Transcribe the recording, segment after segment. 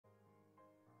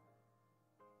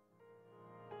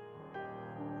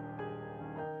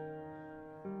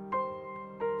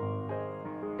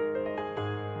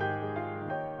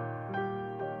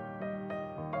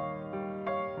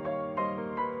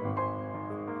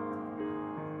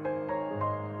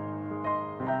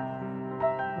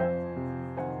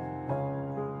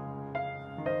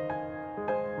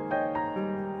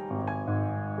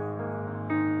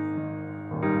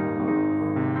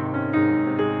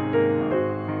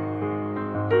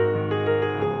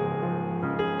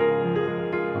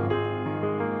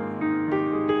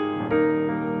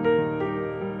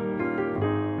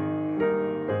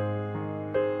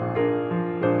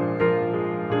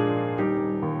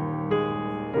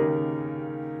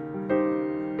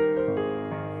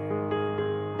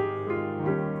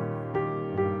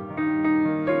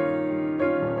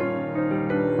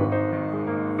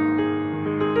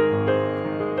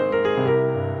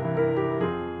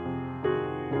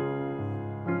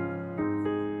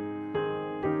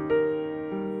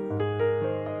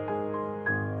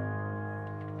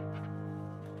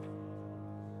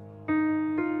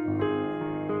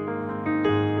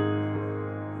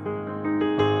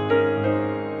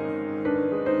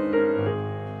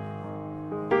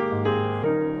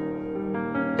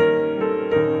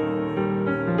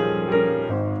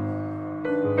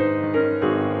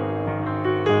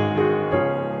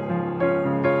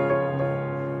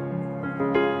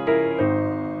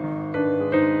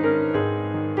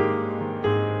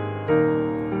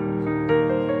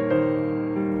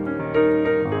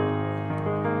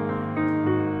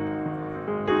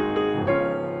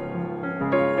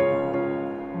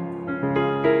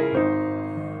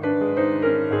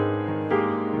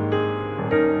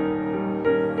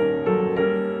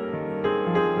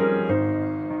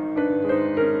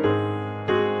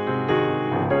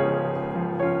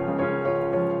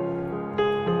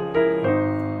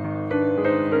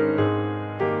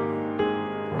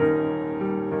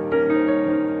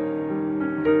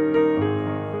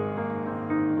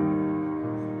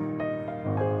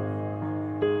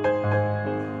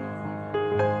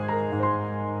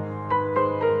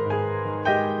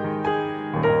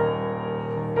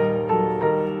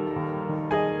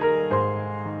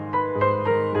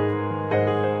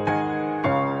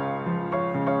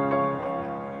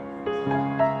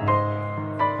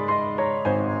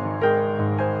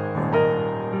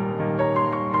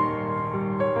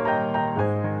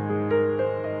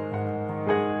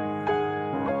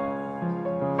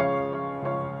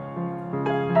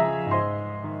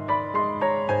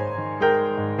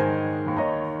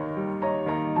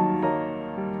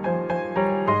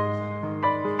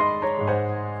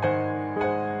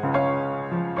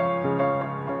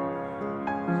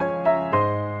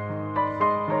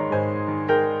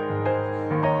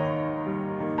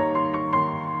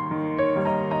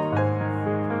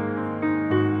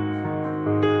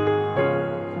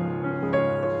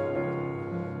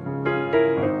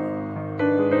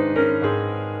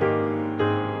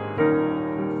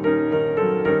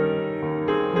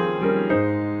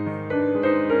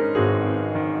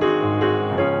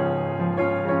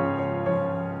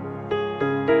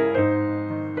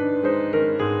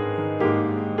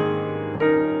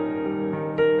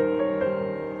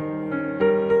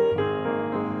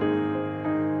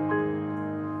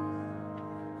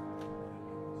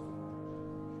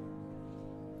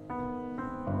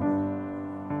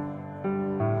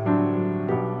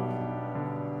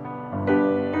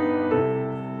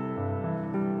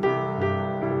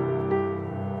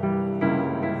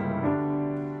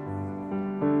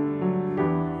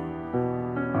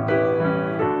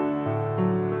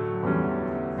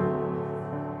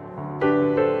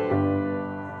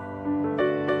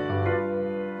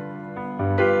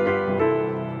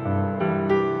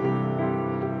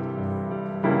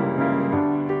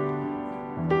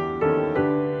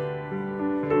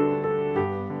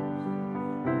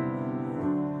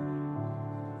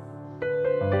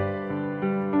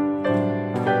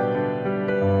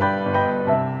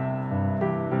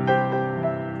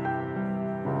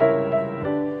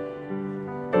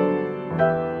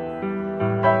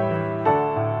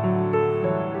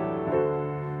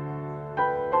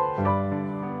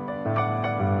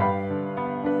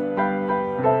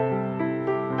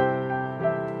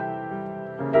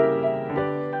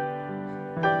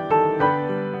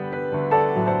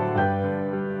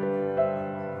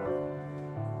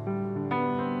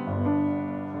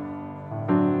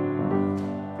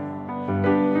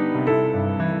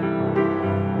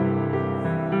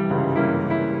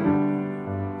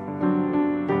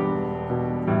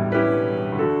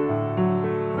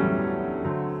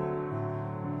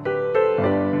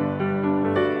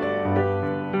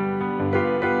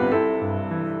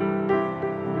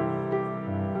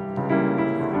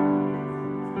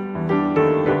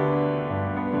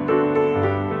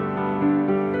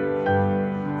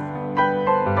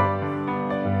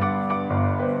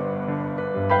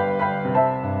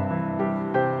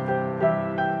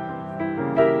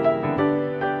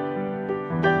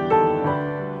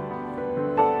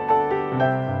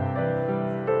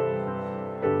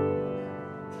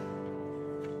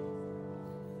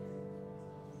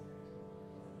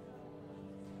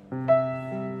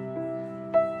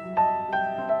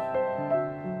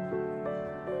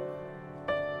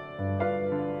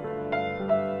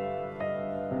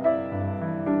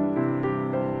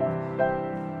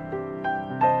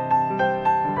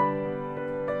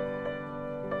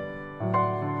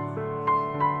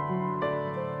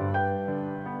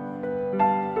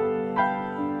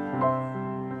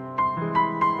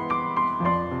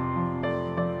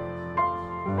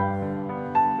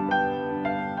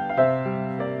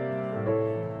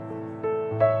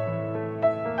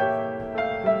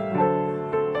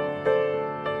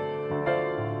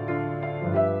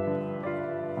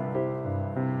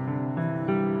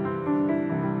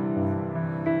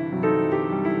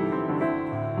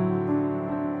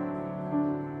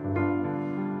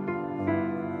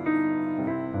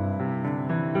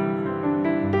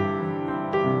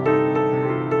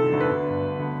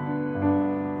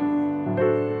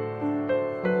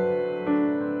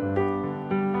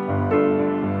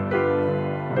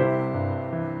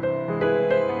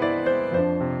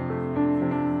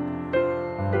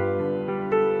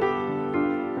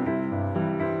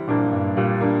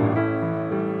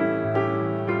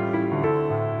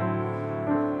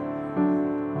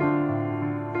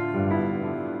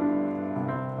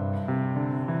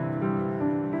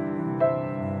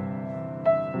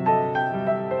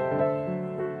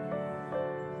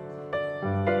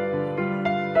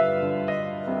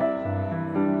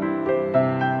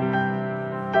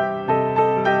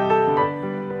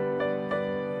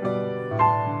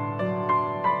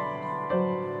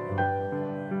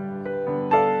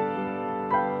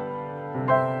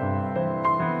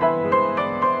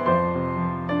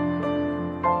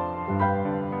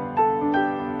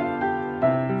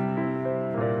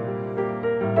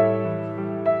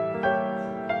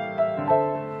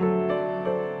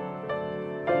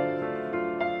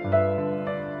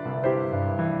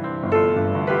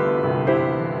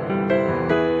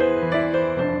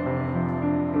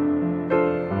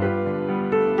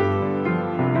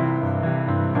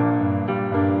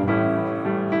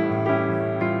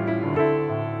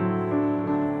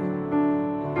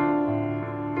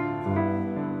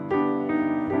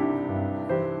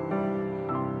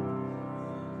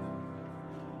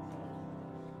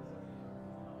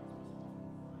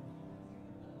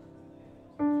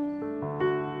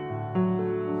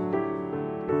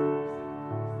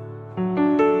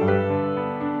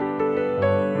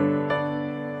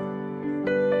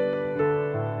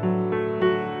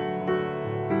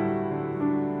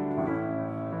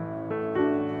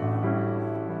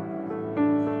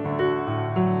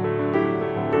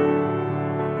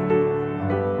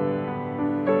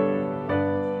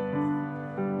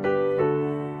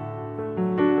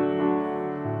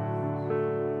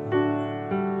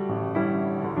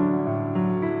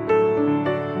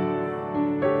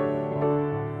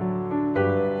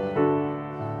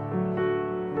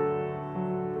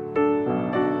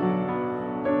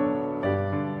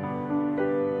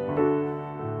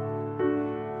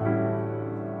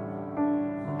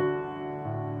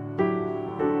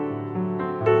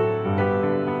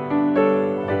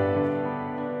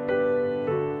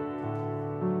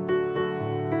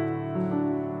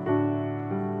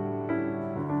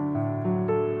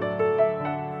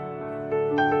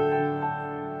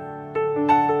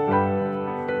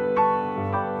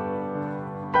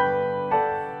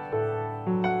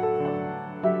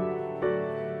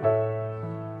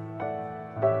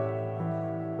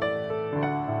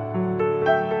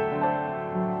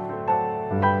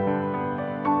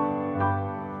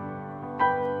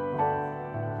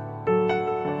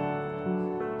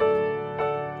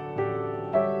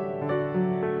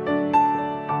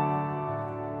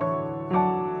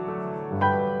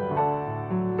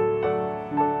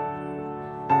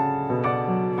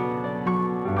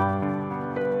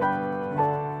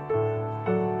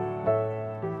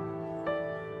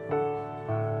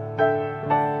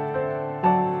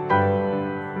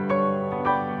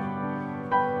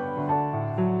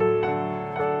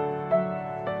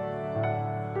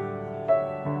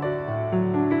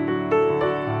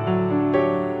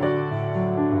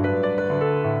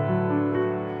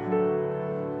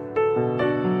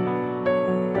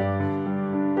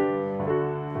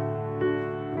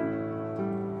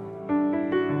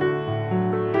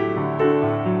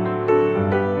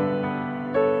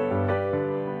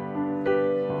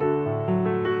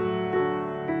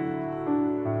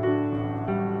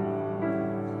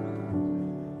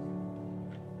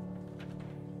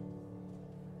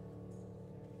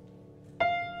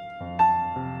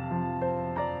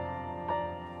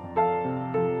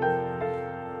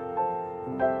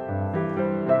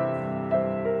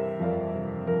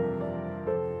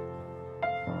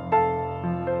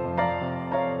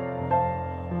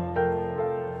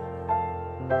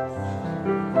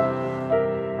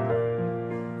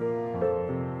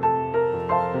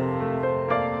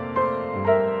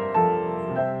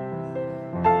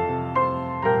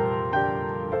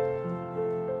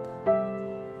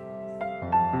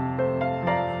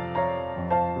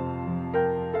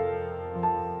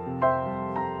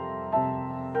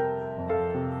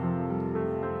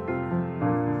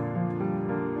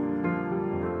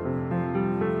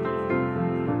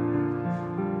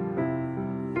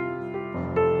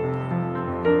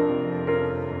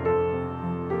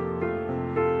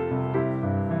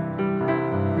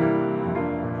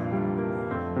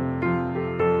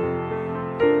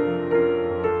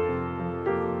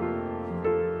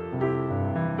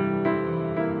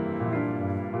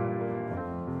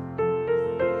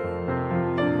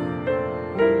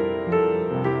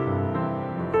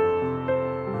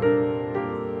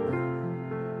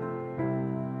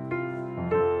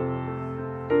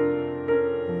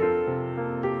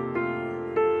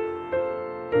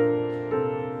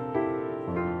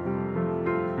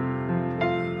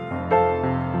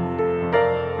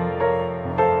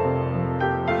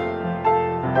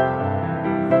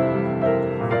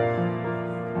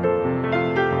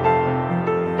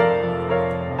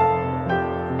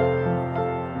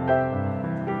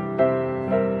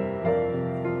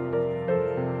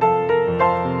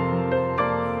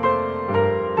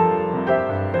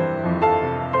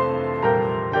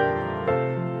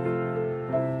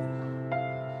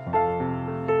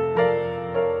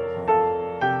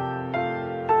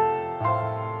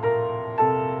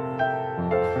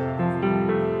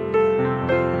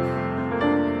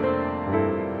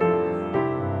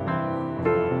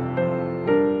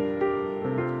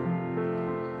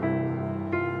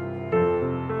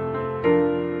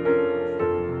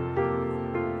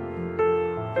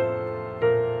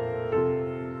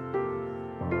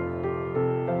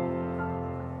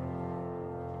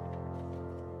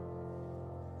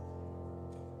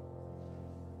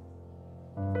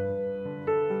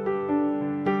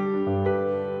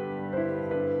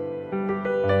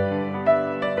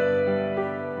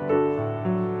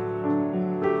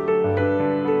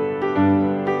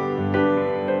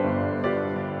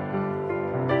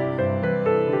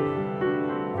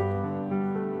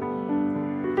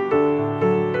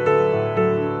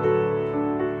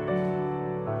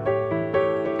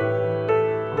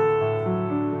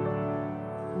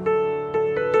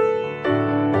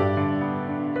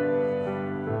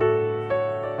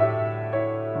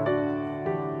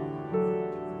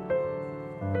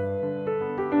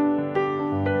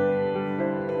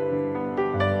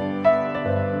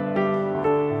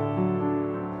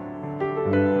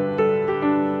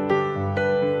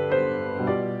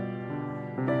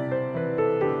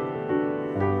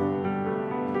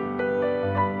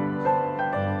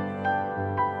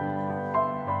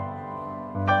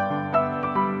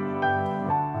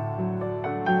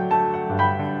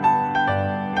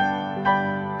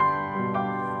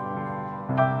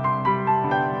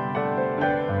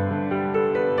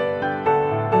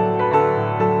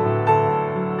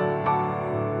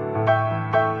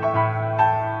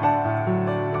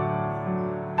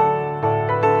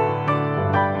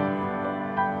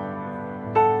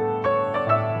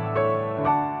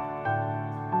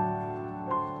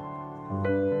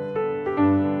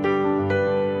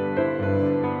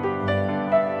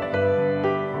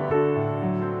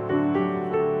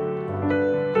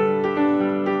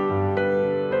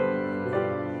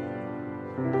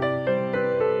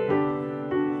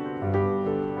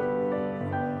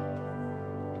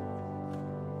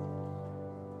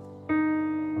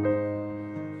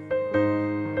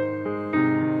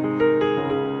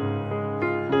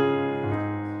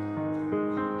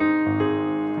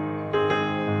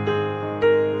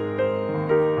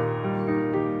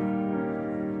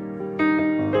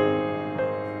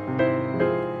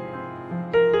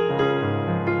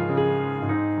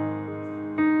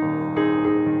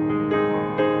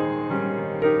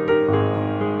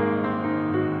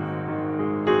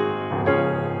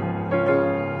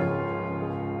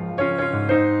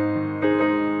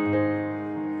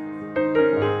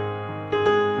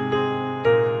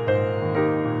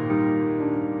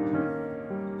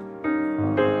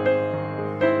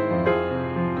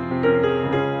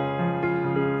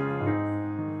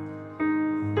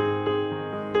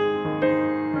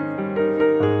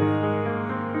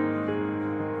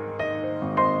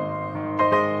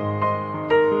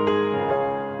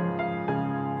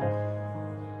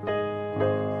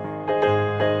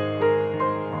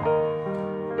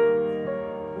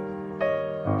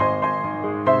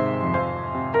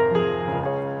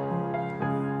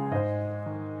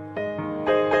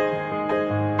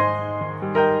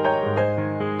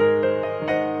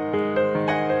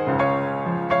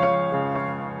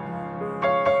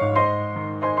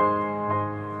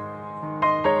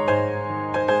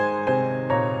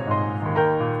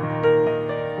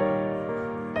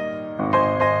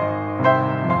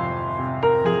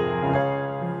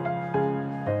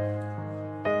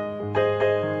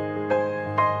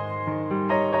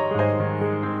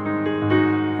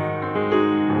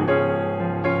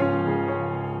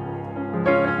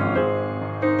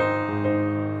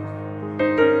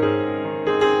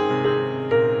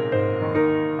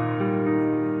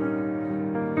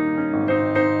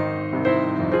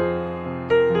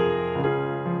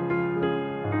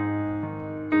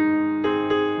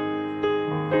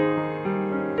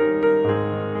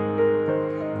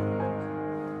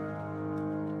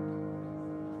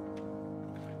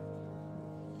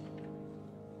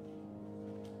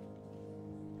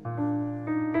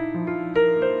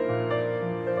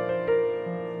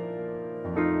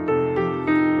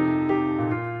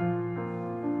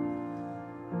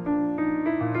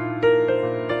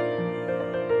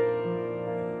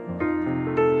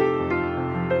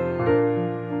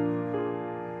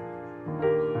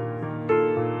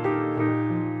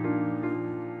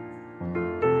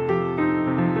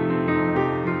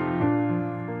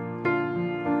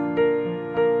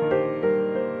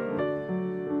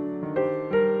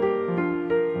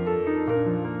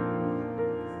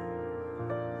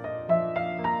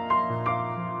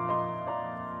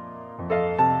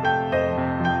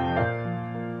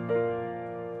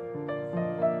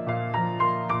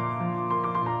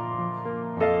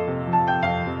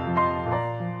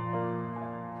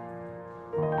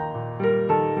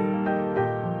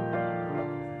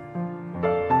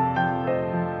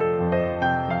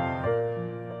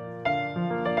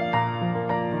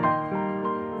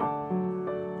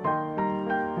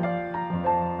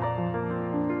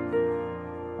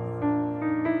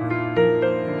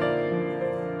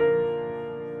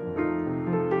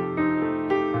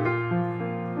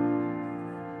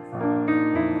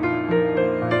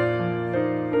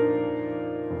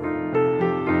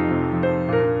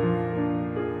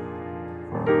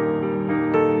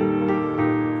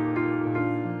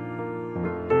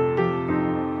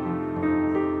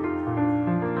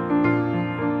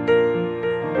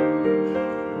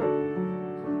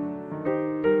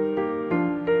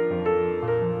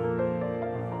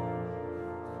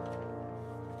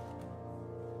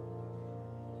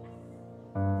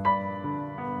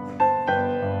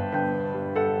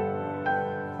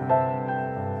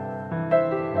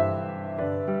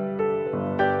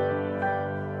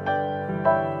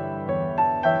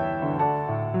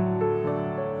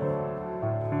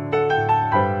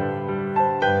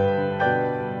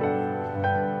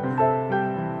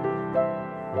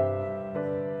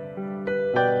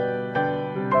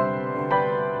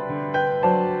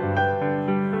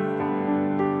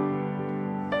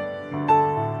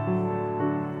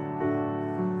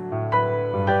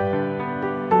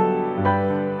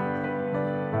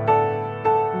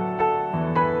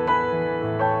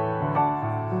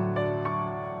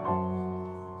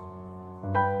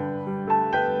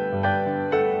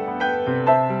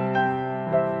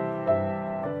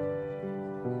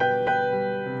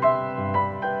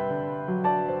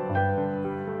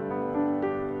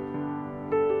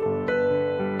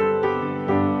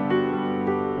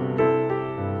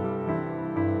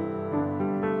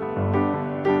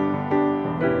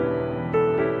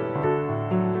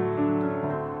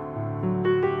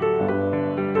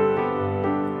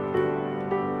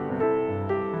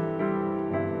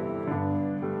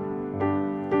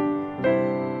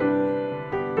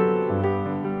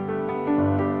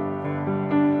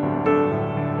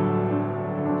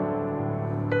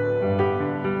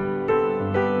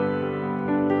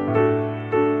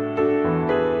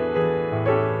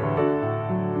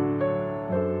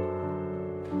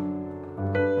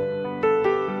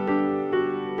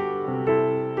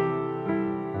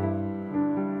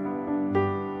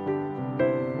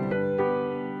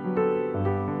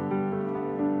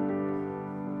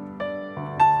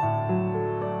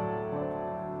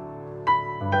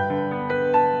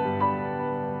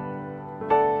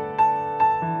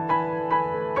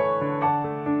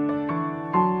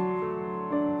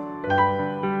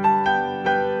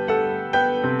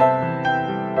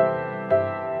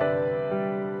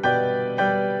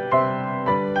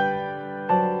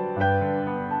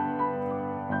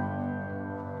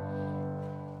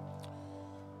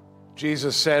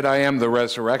Jesus said, I am the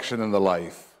resurrection and the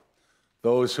life.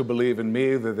 Those who believe in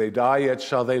me, though they die, yet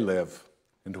shall they live.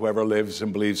 And whoever lives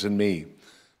and believes in me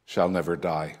shall never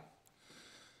die.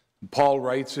 And Paul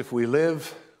writes, if we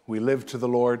live to the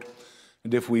Lord.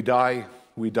 And if we die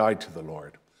to the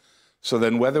Lord. So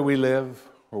then whether we live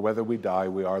or whether we die,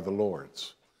 we are the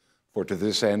Lord's. For to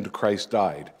this end Christ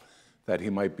died, that he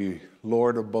might be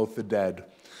Lord of both the dead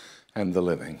and the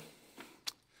living.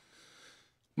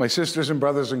 My sisters and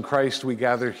brothers in Christ, we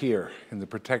gather here in the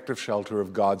protective shelter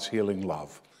of God's healing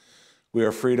love. We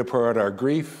are free to pour out our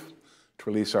grief, to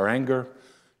release our anger,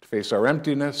 to face our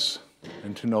emptiness,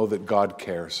 and to know that God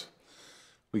cares.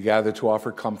 We gather to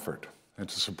offer comfort and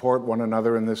to support one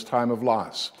another in this time of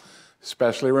loss,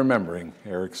 especially remembering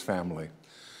Eric's family.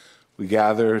 We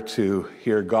gather to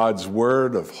hear God's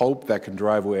word of hope that can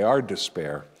drive away our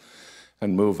despair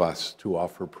and move us to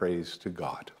offer praise to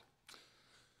God.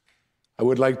 I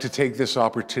would like to take this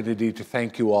opportunity to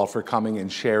thank you all for coming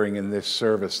and sharing in this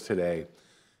service today.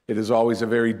 It is always a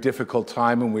very difficult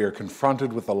time when we are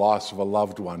confronted with the loss of a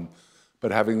loved one,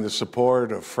 but having the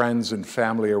support of friends and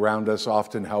family around us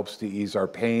often helps to ease our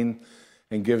pain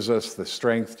and gives us the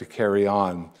strength to carry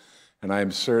on. And I am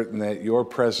certain that your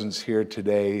presence here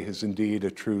today is indeed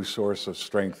a true source of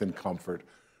strength and comfort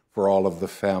for all of the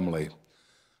family.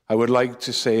 I would like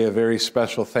to say a very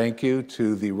special thank you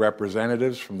to the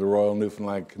representatives from the Royal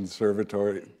Newfoundland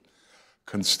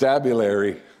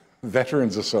Constabulary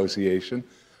Veterans Association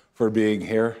for being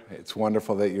here. It's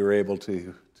wonderful that you're able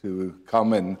to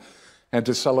come and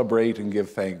to celebrate and give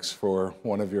thanks for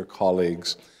one of your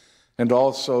colleagues. And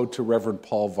also to Reverend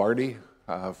Paul Vardy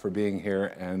for being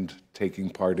here and taking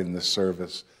part in this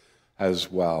service as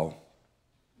well.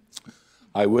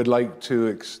 I would like to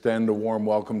extend a warm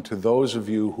welcome to those of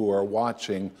you who are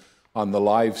watching on the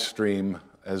live stream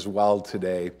as well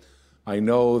today. I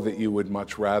know that you would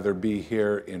much rather be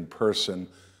here in person,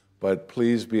 but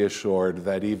please be assured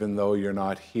that even though you're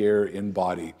not here in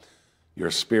body,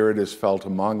 your spirit is felt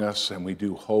among us, and we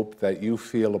do hope that you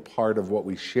feel a part of what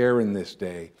we share in this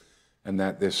day, and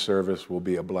that this service will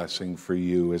be a blessing for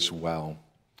you as well.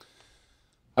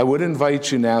 I would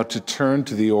invite you now to turn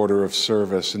to the order of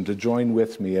service and to join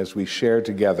with me as we share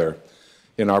together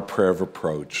in our prayer of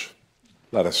approach.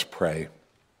 Let us pray.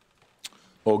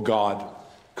 O God,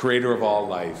 creator of all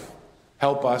life,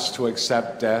 help us to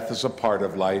accept death as a part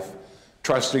of life,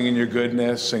 trusting in your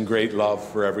goodness and great love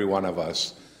for every one of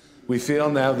us. We feel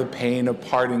now the pain of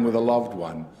parting with a loved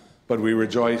one, but we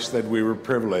rejoice that we were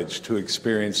privileged to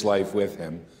experience life with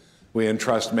him. We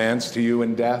entrust Manse to you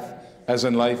in death, as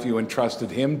in life you entrusted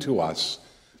him to us.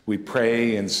 We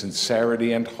pray in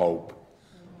sincerity and hope.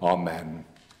 Amen.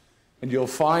 And you'll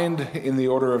find in the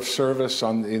order of service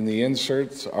in the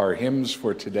inserts our hymns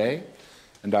for today.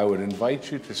 And I would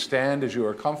invite you to stand as you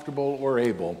are comfortable or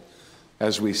able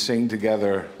as we sing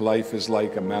together, Life is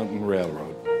Like a Mountain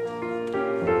Railroad.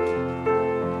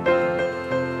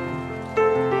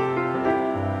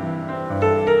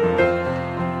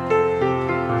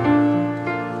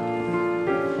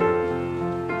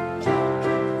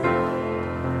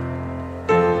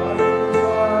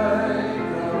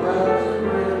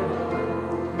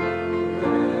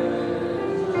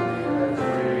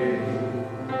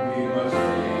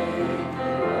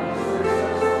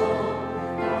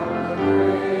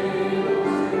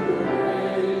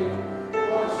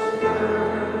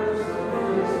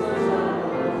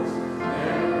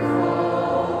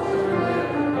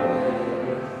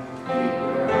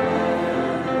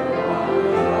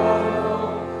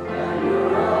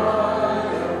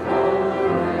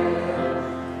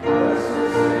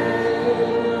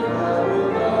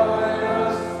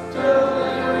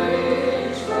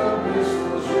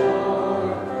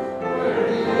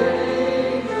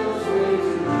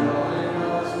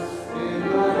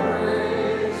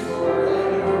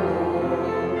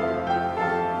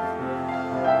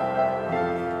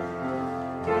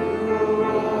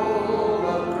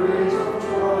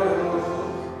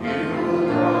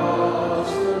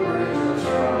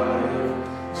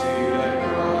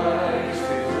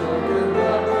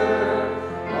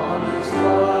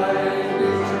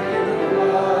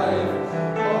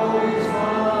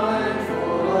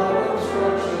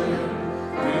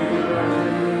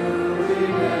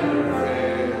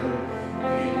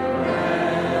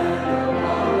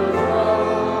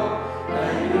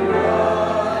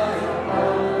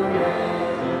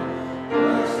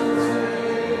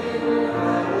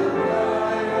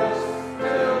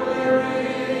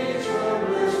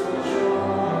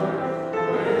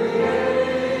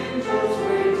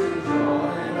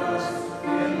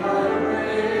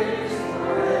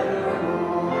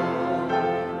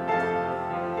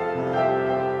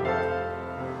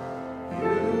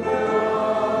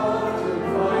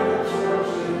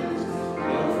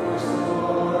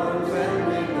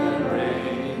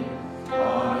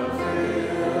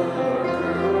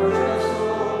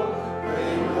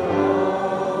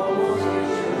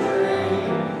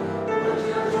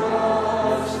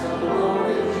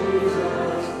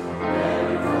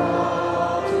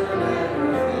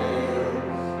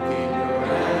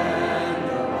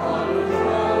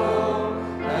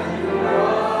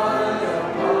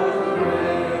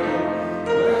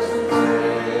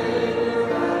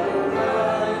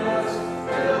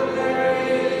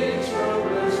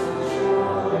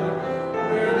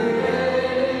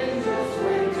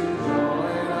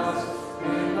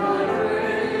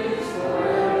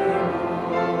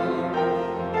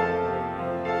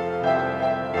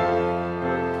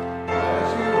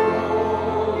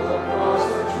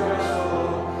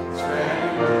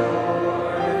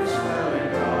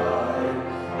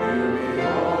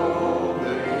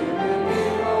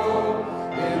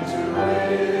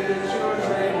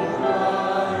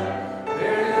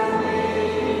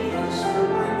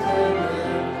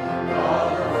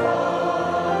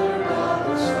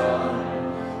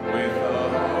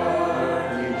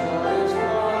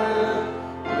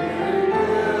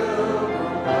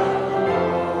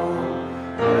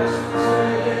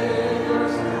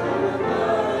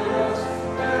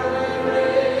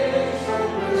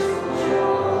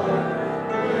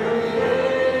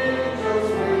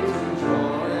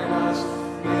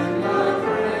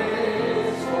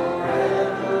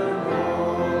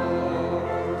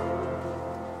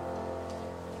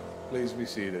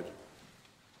 seated.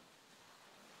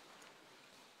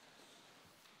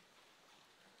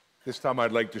 This time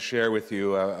I'd like to share with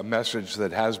you a message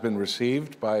that has been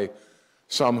received by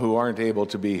some who aren't able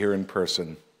to be here in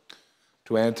person.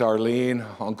 To Aunt Arlene,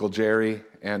 Uncle Jerry,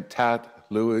 Aunt Tat,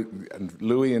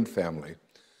 Louie and family.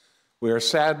 We are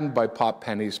saddened by Pop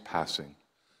Penny's passing.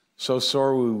 So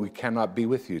sorry we cannot be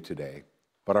with you today,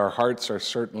 but our hearts are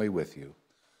certainly with you.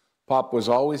 Pop was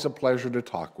always a pleasure to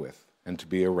talk with and to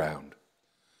be around.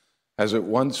 As it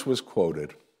once was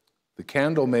quoted, the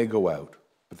candle may go out,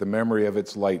 but the memory of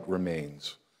its light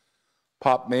remains.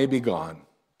 Pop may be gone,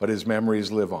 but his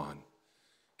memories live on.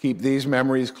 Keep these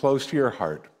memories close to your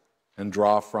heart and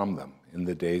draw from them in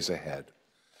the days ahead.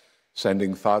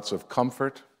 Sending thoughts of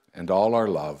comfort and all our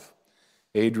love,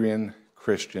 Adrian,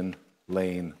 Christian,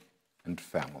 Lane, and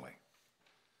family.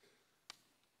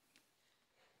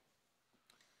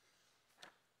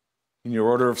 In your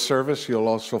order of service, you'll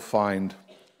also find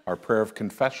our prayer of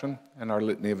confession and our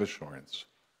litany of assurance.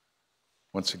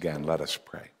 Once again, let us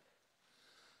pray.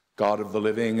 God of the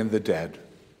living and the dead,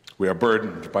 we are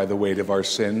burdened by the weight of our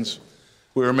sins.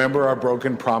 We remember our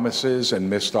broken promises and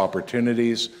missed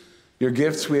opportunities, your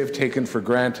gifts we have taken for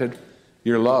granted,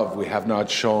 your love we have not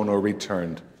shown or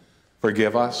returned.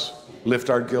 Forgive us,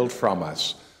 lift our guilt from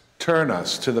us, turn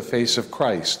us to the face of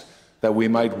Christ, that we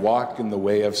might walk in the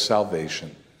way of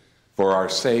salvation. For our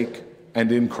sake and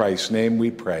in Christ's name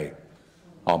we pray.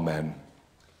 Amen.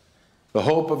 The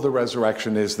hope of the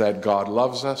resurrection is that God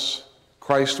loves us,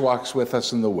 Christ walks with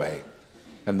us in the way,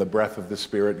 and the breath of the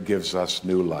Spirit gives us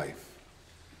new life.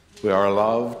 We are a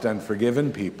loved and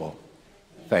forgiven people.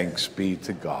 Thanks be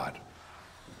to God.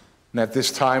 And at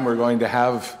this time, we're going to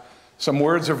have some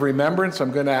words of remembrance.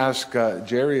 I'm going to ask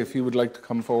Jerry if you would like to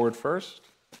come forward first.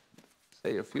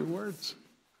 Say a few words.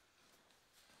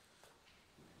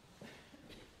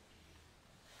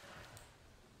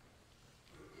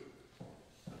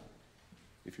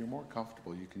 If you're more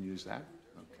comfortable, you can use that.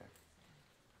 Okay.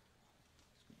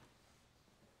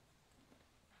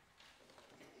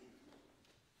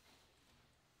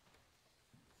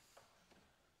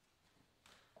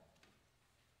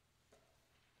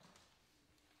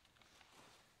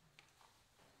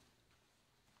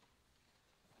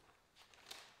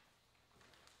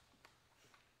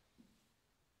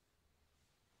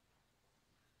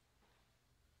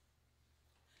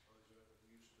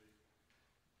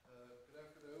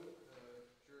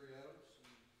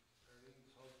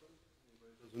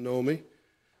 Know me.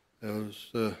 I was,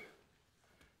 I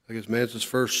guess, Manse's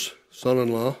first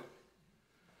son-in-law.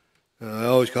 I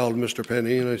always called him Mr.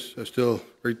 Penney, and I still,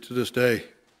 right to this day,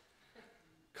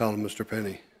 call him Mr.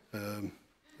 Penney. And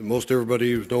most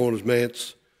everybody was known as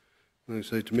Manse, and they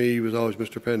say to me, he was always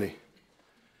Mr. Penney.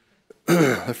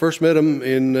 I first met him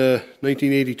in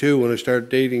 1982 when I started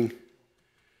dating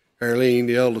Arlene,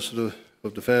 the eldest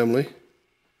of the family.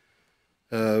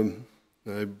 I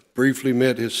briefly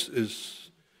met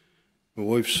my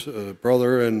wife's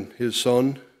brother and his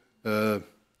son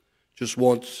just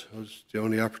once. It was the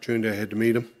only opportunity I had to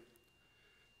meet him.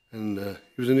 And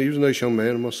he was a nice young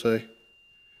man, I must say.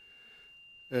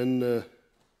 And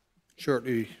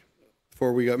shortly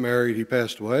before we got married, he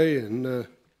passed away, and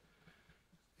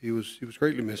he was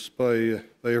greatly missed by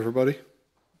everybody.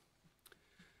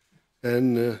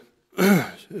 And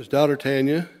his daughter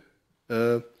Tanya,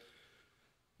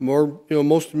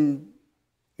 most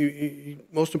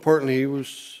importantly, he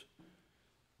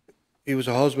was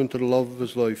a husband to the love of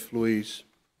his life, Louise,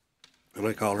 and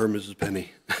I call her Mrs.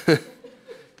 Penney.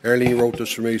 Arlene wrote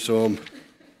this for me, so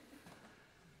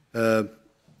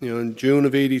in June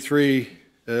of '83,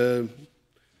 the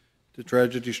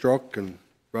tragedy struck, and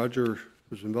Roger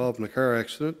was involved in a car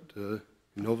accident in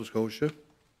Nova Scotia.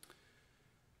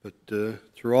 But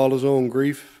through all his own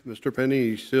grief, Mr.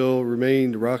 Penney still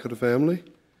remained the rock of the family.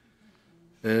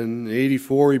 And in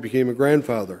 '84, he became a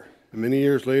grandfather, and many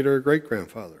years later, a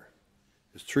great-grandfather.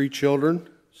 His 3 children,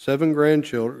 7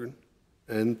 grandchildren,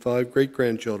 and 5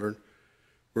 great-grandchildren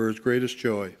were his greatest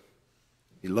joy.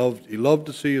 He loved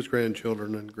to see his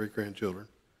grandchildren and great-grandchildren.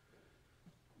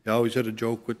 He always had a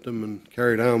joke with them and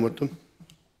carried on with them.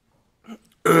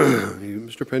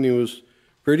 Mr. Penney was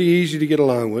pretty easy to get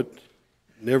along with.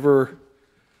 Never,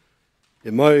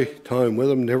 in my time with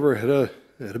him, never had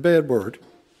a bad word.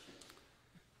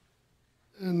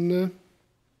 And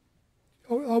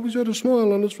always had a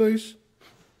smile on his face.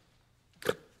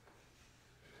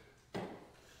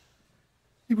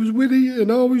 He was witty and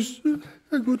always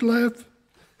a good laugh.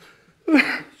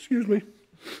 Excuse me.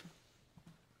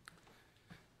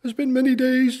 I spent many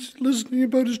days listening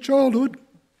about his childhood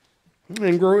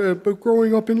and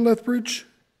growing up in Lethbridge.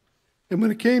 And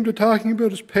when it came to talking about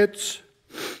his pets,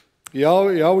 he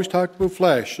always talked about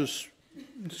Flash, his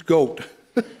goat.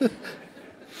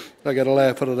 I got a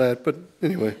laugh out of that, but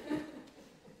anyway.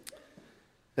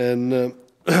 And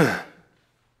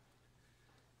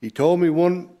he told me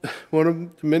one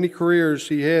of the many careers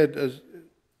he had as.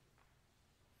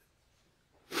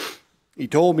 He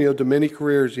told me of the many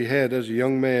careers he had as a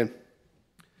young man.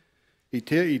 He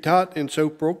taught in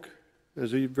Southbrook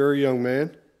as a very young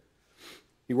man.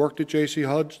 He worked at J.C.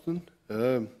 Hodgson.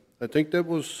 I think that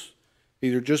was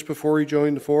either just before he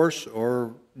joined the force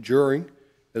or during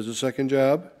as a second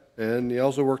job. And he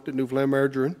also worked at Newfoundland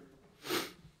Margarine.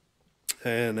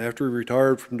 And after he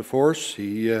retired from the force,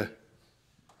 he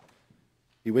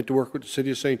went to work with the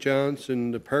City of St. John's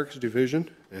in the Parks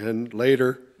Division, and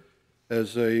later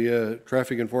as a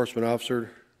traffic enforcement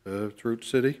officer throughout the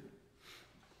city.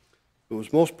 He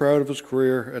was most proud of his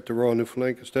career at the Royal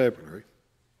Newfoundland Constabulary.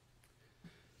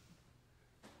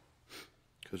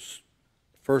 Because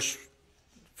I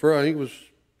think it was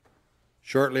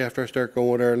shortly after I started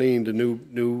going with Arlene, the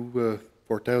new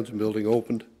Fort Townsend building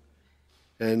opened,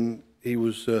 and he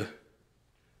wanted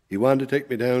to take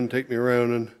me down, take me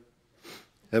around, and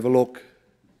have a look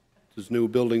at this new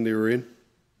building they were in.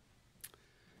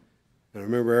 And I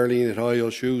remember Arlene had high heel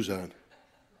shoes on,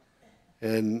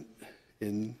 and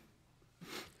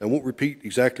I won't repeat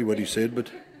exactly what he said, but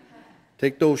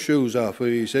take those shoes off,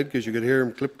 he said, because you could hear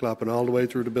him clip-clopping all the way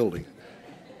through the building.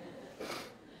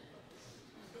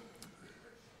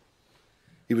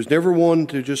 He was never one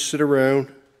to just sit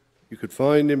around. You could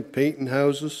find him painting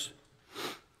houses,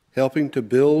 helping to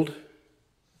build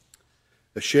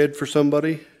a shed for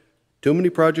somebody. Too many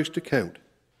projects to count,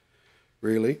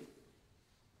 really.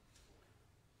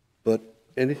 But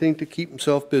anything to keep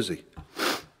himself busy.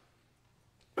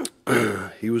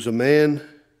 He was a man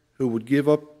who would give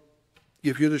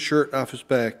you the shirt off his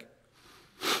back,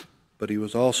 but he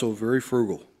was also very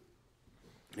frugal.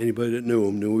 Anybody that knew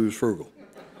him knew he was frugal.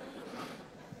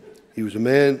 He was a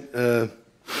man,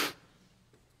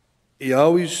 he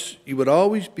would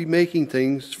always be making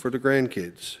things for the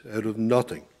grandkids out of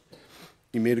nothing.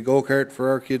 He made a go-kart for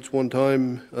our kids one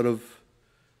time out of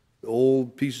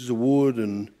old pieces of wood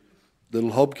and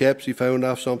little hubcaps he found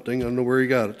off something. I don't know where he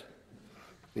got it.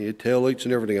 He had tail lights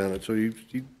and everything on it, so he's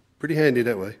pretty handy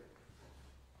that way.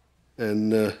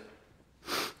 And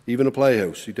even a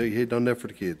playhouse, he had done that for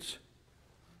the kids.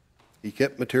 He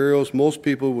kept materials most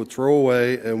people would throw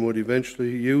away and would eventually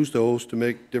use those to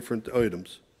make different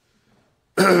items.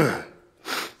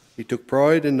 He took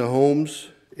pride in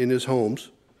his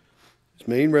homes, his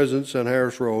main residence on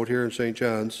Harris Road here in St.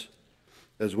 John's,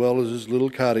 as well as his little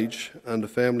cottage on the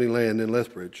family land in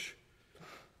Lethbridge,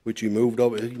 which he moved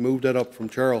that up from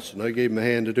Charleston. I gave him a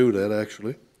hand to do that,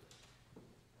 actually.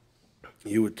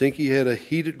 You would think he had a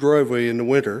heated driveway in the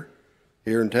winter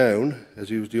here in town, as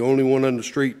he was the only one on the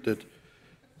street that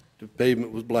the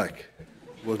pavement was black.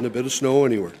 There wasn't a bit of snow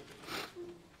anywhere.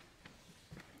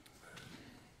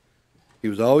 He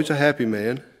was always a happy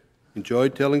man,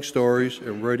 enjoyed telling stories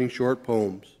and writing short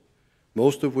poems,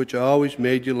 most of which always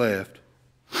made you laugh.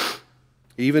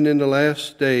 Even in the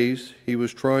last days, he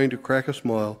was trying to crack a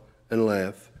smile and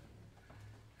laugh.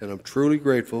 And I'm truly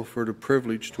grateful for the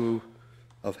privilege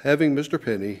of having Mr.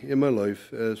 Penney in my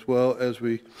life, as well as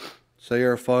we say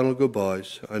our final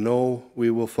goodbyes. I know we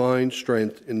will find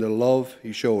strength in the love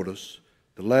he showed us,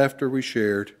 the laughter we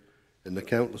shared, and the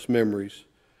countless memories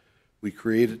we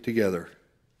created together.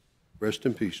 Rest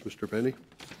in peace, Mr. Penney.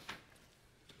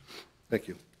 Thank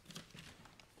you.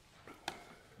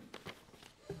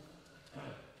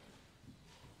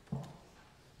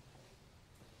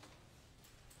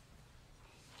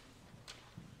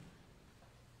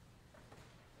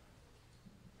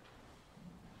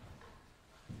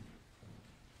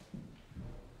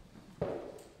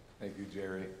 Thank you,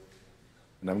 Jerry.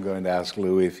 And I'm going to ask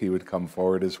Louis if he would come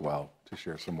forward as well to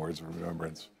share some words of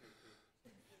remembrance.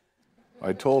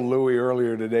 I told Louis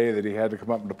earlier today that he had to come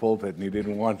up in the pulpit, and he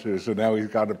didn't want to, so now he's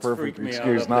got a perfect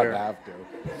excuse not to have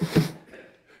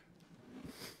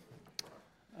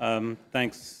to.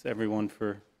 Thanks, everyone,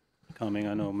 for coming.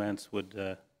 I know Manse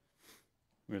would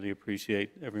really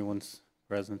appreciate everyone's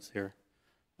presence here.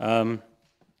 I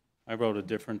wrote a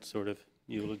different sort of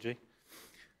eulogy.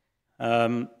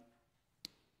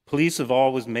 Police have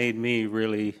always made me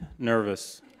really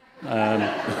nervous.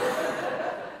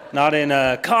 Not in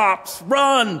a cops,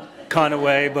 run kind of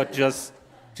way, but just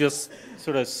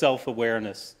sort of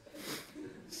self-awareness.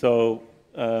 So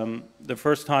the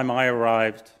first time I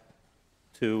arrived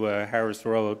to Harris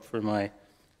Road for my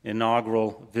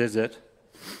inaugural visit,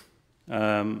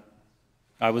 I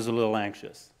was a little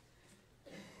anxious.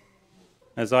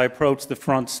 As I approached the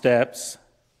front steps,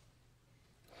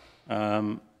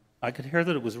 I could hear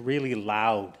that it was really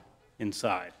loud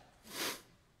inside.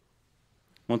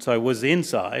 Once I was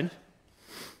inside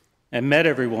and met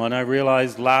everyone, I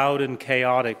realized loud and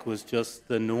chaotic was just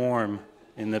the norm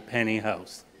in the Penney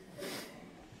house.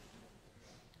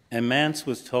 And Manse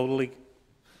was totally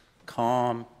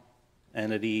calm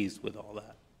and at ease with all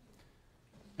that.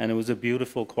 And it was a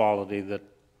beautiful quality that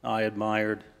I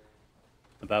admired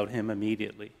about him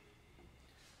immediately.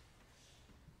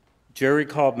 Jerry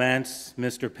called Manse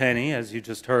Mr. Penney, as you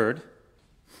just heard,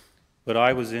 but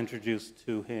I was introduced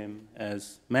to him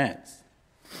as Manse.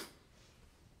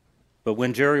 But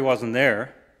when Jerry wasn't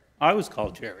there, I was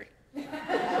called Jerry.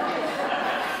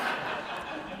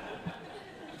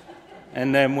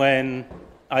 And then when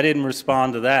I didn't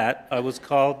respond to that, I was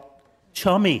called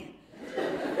Chummy.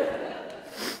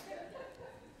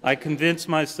 I convinced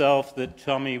myself that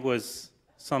Chummy was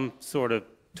some sort of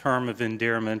term of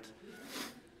endearment.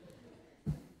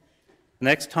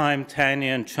 Next time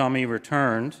Tanya and Chummy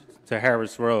returned to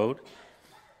Harris Road,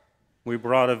 we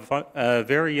brought a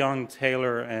very young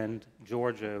Taylor and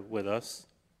Jorja with us.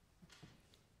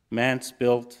 Manse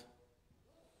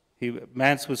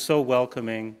was so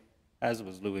welcoming, as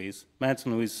was Louise. Manse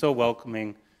and Louise so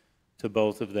welcoming to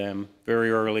both of them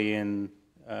very early in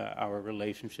our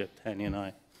relationship, Tanya and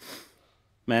I.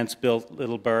 Manse built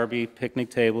little Barbie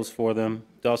picnic tables for them,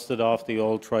 dusted off the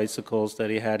old tricycles that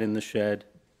he had in the shed,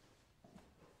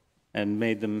 and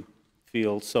made them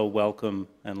feel so welcome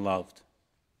and loved.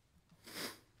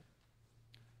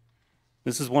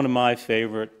 This is one of my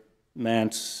favorite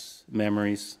Manse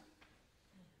memories.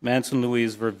 Manse and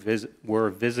Louise were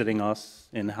visiting us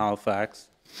in Halifax,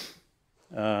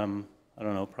 I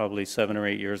don't know, probably 7 or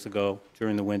 8 years ago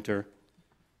during the winter.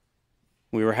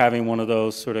 We were having one of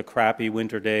those sort of crappy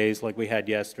winter days like we had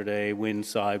yesterday, wind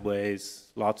sideways,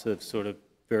 lots of sort of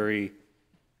very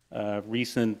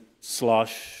recent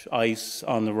slush, ice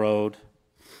on the road.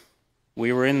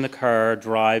 We were in the car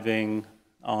driving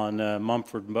on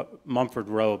Mumford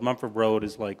Road. Mumford Road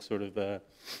is like sort of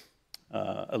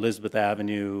Elizabeth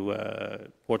Avenue,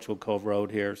 Portugal Cove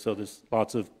Road here, so there's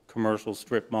lots of commercial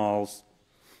strip malls,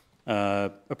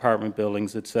 apartment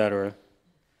buildings, etc.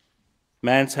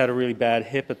 Manse had a really bad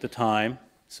hip at the time,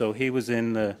 so he was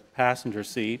in the passenger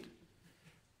seat.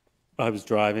 I was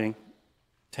driving.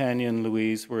 Tanya and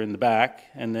Louise were in the back,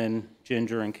 and then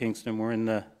Ginger and Kingston were in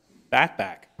the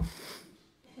back.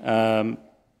 The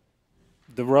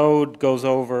road goes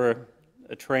over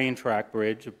a train track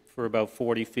bridge for about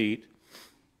 40 feet,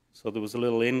 so there was a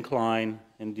little incline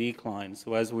and decline.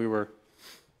 So as we were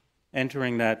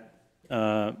entering that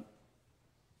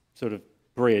sort of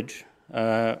bridge,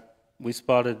 we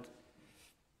spotted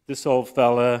this old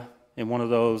fella in one of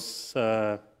those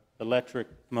electric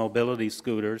mobility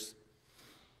scooters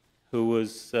who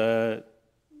was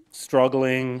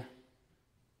struggling.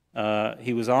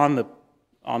 He was on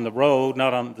the road,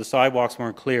 not on the sidewalks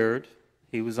weren't cleared.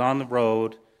 He was on the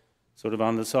road, sort of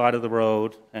on the side of the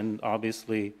road, and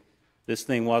obviously this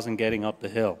thing wasn't getting up the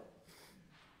hill.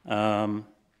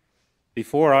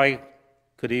 Before I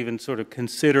could even sort of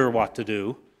consider what to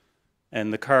do,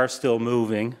 and the car still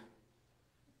moving,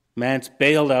 Manse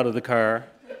bailed out of the car,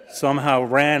 somehow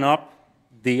ran up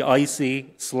the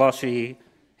icy, slushy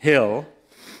hill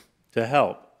to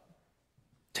help.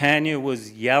 Tanya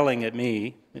was yelling at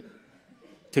me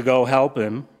to go help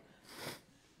him,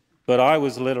 but I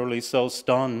was literally so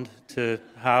stunned to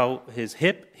how his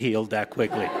hip healed that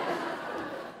quickly.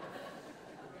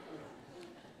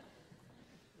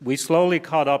 We slowly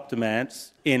caught up to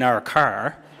Manse in our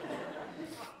car.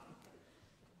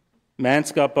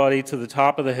 Manse got Buddy to the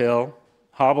top of the hill,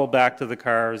 hobbled back to the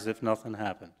car as if nothing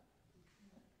happened.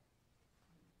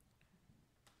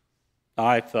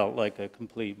 I felt like a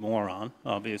complete moron,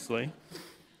 obviously.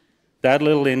 That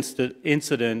little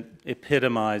incident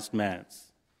epitomized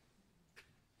Manse.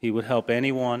 He would help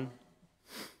anyone,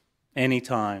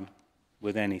 anytime,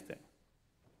 with anything.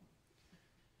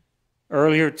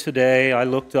 Earlier today, I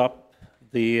looked up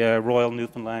the Royal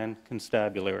Newfoundland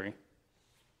Constabulary.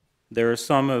 These are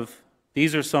some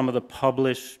of the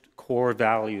published core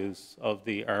values of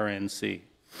the RNC.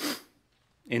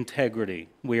 Integrity.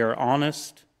 We are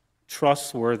honest,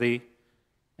 trustworthy,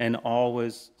 and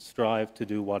always strive to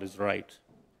do what is right.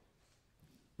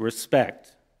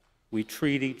 Respect. We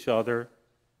treat each other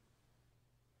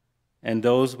and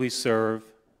those we serve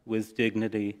with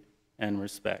dignity and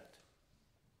respect.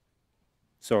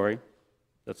 Sorry,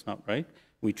 that's not right.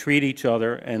 We treat each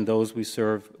other and those we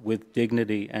serve with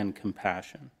dignity and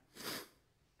compassion.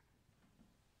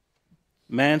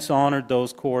 Manse honored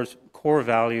those core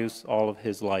values all of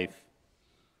his life.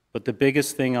 But the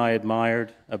biggest thing I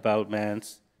admired about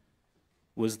Manse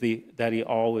was that he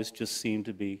always just seemed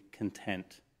to be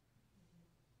content.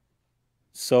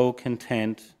 So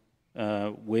content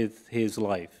with his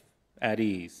life, at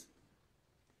ease.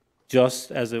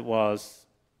 Just as it was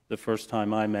the first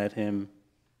time I met him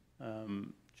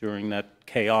during that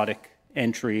chaotic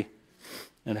entry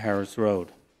at Harris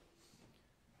Road.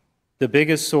 The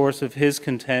biggest source of his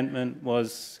contentment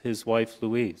was his wife,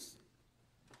 Louise.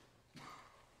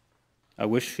 I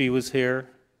wish she was here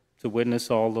to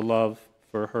witness all the love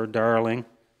for her darling,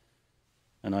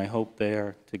 and I hope they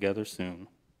are together soon.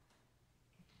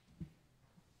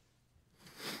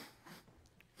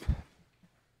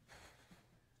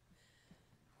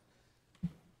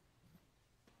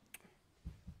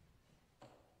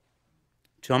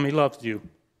 Chummy loves you.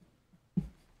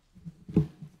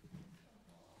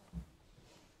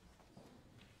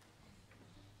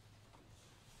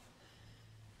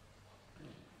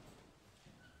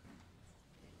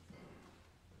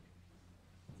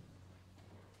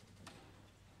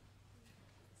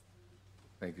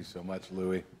 Thank you so much,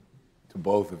 Louis, to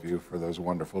both of you for those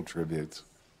wonderful tributes.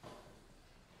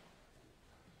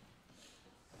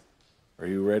 Are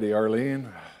you ready, Arlene?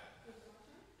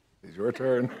 It's your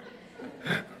turn.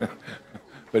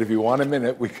 But if you want a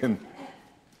minute, we can.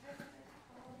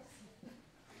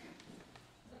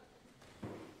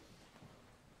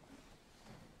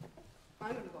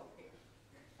 I'm going to go up here.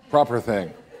 Proper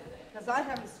thing. Because I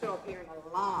haven't stood up here in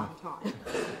a long time.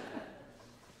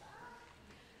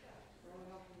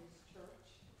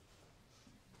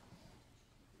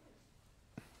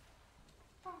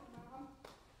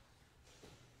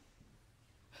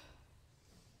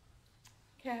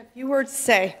 Okay, if you were to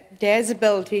say Dad's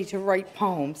ability to write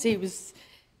poems,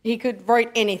 he could write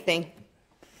anything.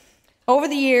 Over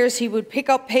the years, he would pick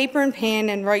up paper and pen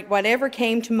and write whatever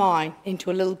came to mind into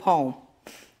a little poem.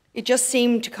 It just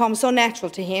seemed to come so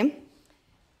natural to him.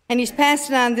 And he's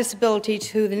passed on this ability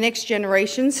to the next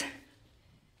generations.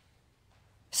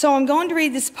 So I'm going to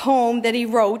read this poem that he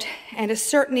wrote, and it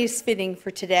certainly is fitting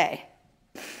for today.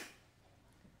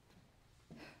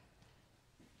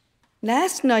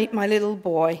 Last night, my little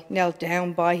boy knelt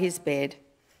down by his bed.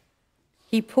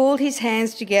 He pulled his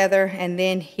hands together, and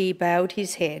then he bowed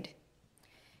his head.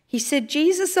 He said,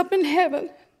 Jesus up in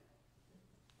heaven,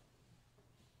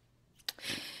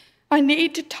 I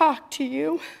need to talk to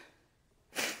you.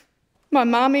 My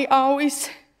mommy always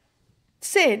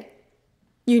said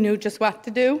you knew just what to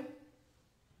do.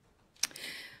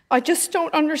 I just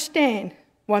don't understand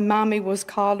why Mommy was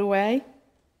called away.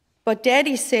 But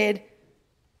Daddy said,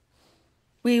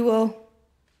 we will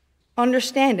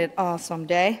understand it all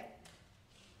someday.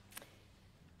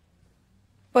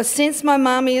 But since my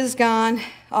Mommy is gone,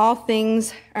 all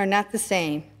things are not the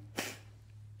same.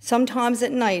 Sometimes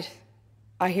at night,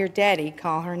 I hear Daddy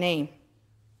call her name.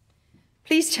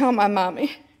 Please tell my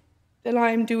Mommy that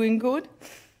I am doing good.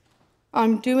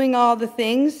 I'm doing all the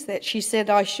things that she said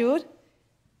I should.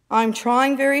 I'm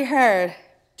trying very hard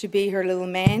to be her little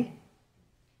man.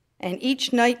 And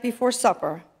each night before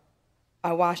supper,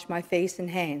 I wash my face and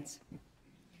hands.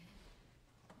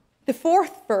 The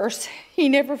fourth verse, he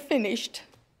never finished.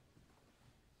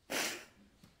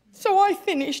 So I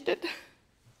finished it.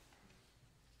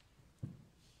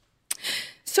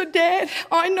 So Dad,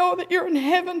 I know that you're in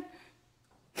heaven.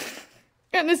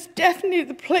 And it's definitely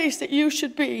the place that you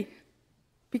should be.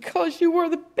 Because you were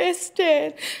the best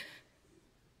dad.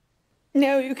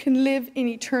 Now you can live in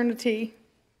eternity.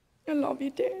 I love you,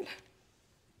 Dad.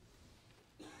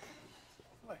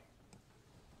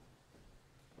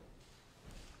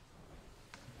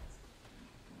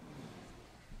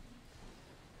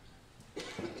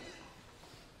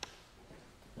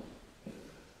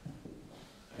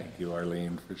 Thank you,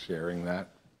 Arlene, for sharing that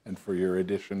and for your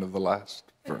addition of the last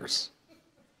verse.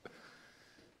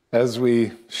 As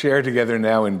we share together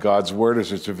now in God's Word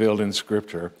as it's revealed in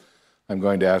Scripture, I'm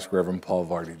going to ask Reverend Paul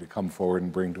Vardy to come forward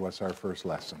and bring to us our first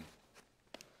lesson.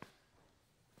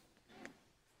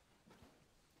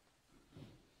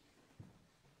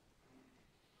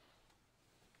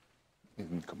 You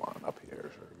can come on up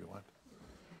here, sir, if you want.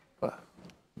 Well,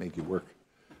 make you work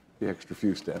the extra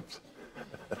few steps.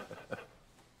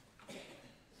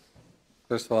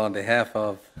 First of all, on behalf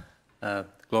of the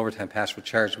Glovertown Pastoral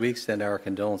Charge, we extend our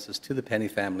condolences to the Penney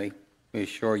family. We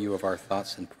assure you of our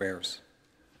thoughts and prayers.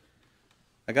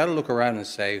 I got to look around and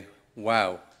say,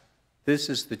 wow, this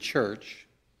is the church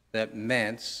that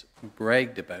Manse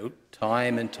bragged about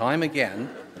time and time again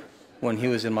when he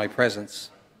was in my presence.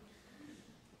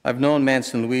 I've known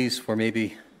Manse and Louise for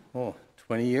maybe,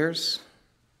 20 years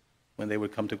when they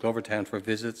would come to Glovertown for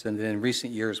visits, and then in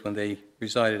recent years when they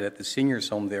resided at the seniors'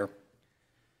 home there.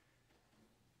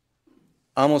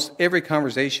 Almost every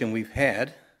conversation we've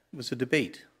had was a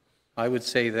debate. I would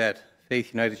say that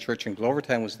Faith United Church in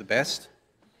Glovertown was the best.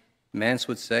 Manse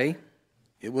would say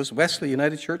it was Wesley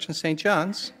United Church in St.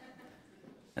 John's.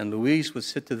 And Louise would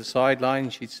sit to the sideline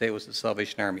and she'd say it was the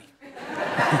Salvation Army.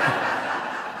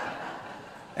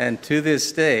 And to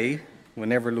this day,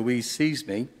 whenever Louise sees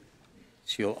me,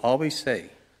 she'll always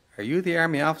say, "Are you the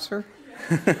Army officer?"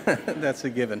 That's a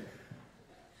given.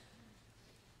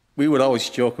 We would always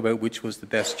joke about which was the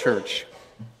best church.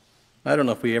 I don't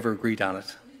know if we ever agreed on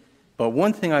it. But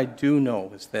one thing I do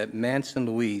know is that Manse and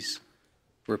Louise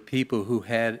were people who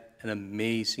had an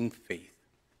amazing faith.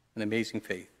 An amazing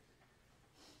faith.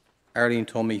 Arlene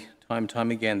told me time and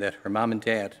time again that her mom and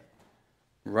dad,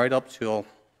 right up till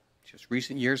just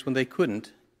recent years when they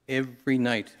couldn't, every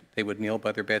night they would kneel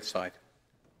by their bedside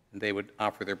and they would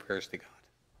offer their prayers to God.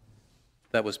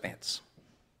 That was Manse.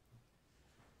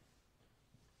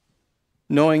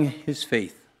 Knowing his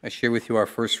faith, I share with you our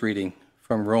first reading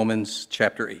from Romans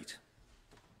chapter 8.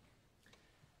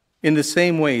 In the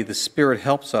same way, the Spirit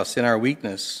helps us in our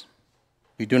weakness.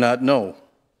 We do not know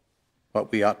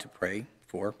what we ought to pray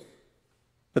for,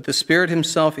 but the Spirit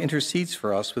himself intercedes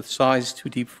for us with sighs too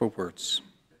deep for words.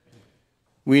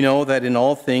 We know that in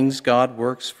all things God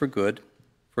works for good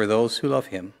for those who love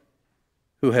him,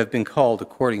 who have been called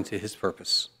according to his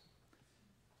purpose.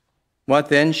 What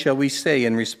then shall we say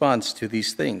in response to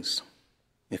these things?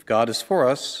 If God is for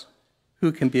us,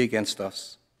 who can be against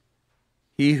us?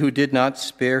 He who did not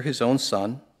spare his own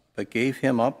Son, but gave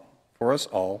him up for us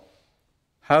all,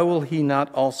 how will he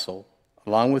not also,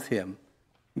 along with him,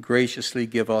 graciously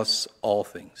give us all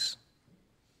things?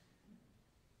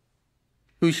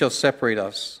 Who shall separate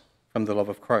us from the love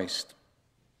of Christ?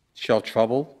 Shall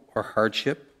trouble or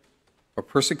hardship or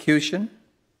persecution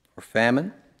or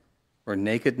famine or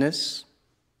nakedness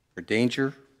or danger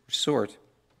or sword?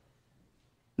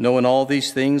 No, in all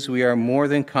these things we are more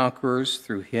than conquerors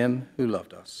through him who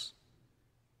loved us.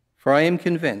 For I am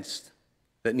convinced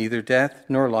that neither death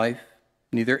nor life,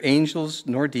 neither angels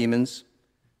nor demons,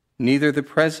 neither the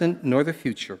present nor the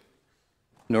future,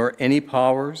 nor any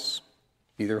powers,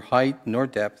 neither height nor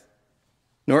depth,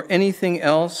 nor anything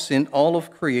else in all of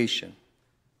creation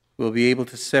will be able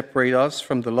to separate us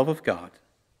from the love of God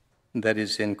that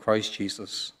is in Christ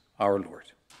Jesus our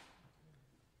Lord.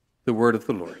 The word of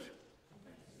the Lord.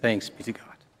 Thanks be to God.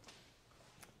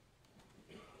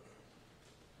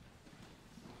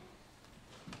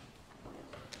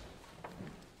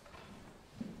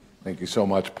 Thank you so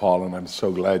much, Paul, and I'm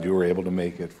so glad you were able to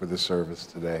make it for the service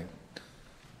today.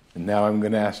 And now I'm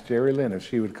going to ask Jerri-Lynn if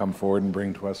she would come forward and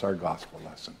bring to us our gospel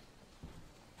lesson.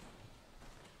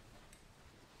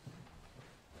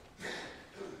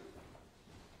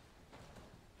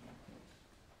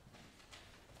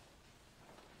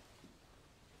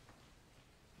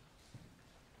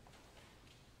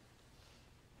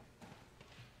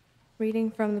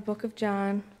 Reading from the book of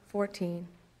John 14.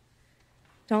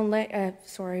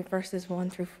 Verses 1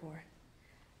 through 4.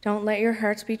 Don't let your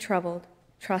hearts be troubled.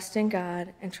 Trust in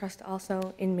God and trust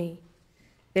also in me.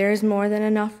 There is more than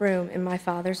enough room in my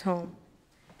Father's home.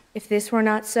 If this were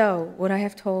not so, would I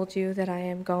have told you that I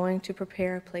am going to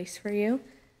prepare a place for you?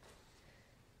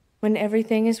 When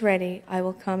everything is ready, I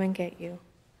will come and get you,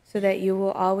 so that you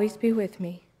will always be with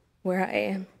me where I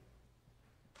am.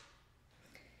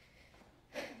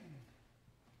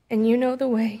 And you know the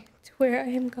way to where I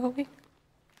am going.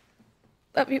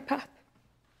 Love you, Pop.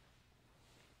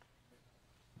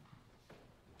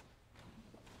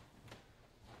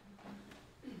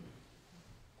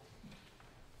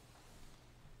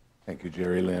 Thank you,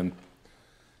 Jerri-Lynn.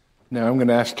 Now I'm going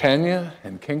to ask Tanya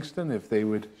and Kingston if they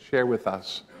would share with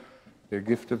us their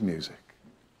gift of music.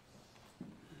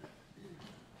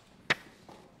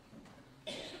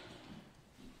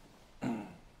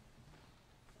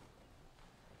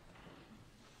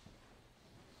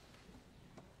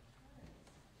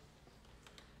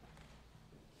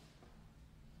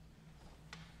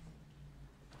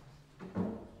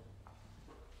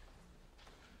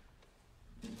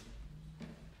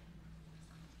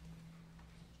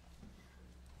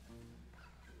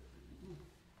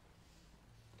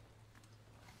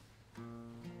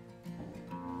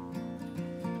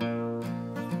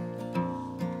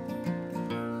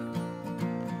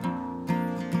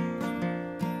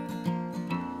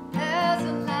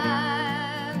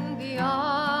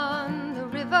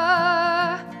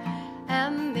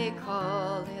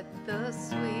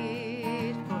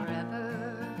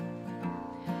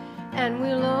 And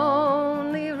we'll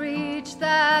only reach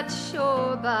that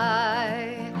shore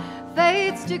by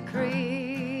fate's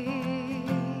decree.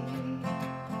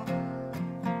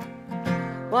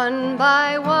 One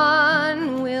by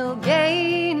one we'll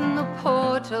gain the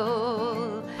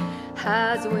portal,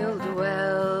 as we'll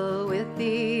dwell with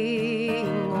the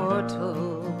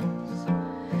immortals.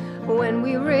 When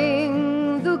we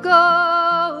ring the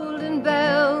golden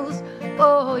bells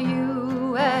for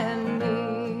you and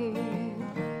me.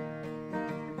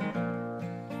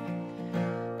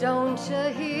 Don't you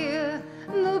hear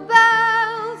the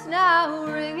bells now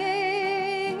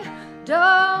ringing?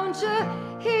 Don't you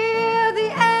hear the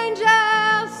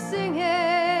angels singing?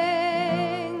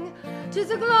 'Tis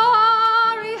a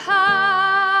glory,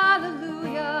 hallelujah,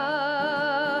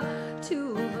 to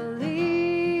believe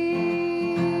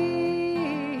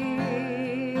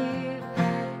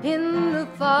in the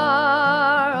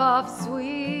far-off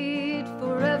sweet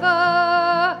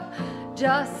forever,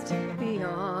 just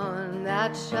beyond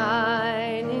that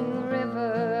shining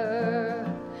river.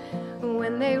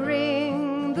 When they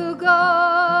ring the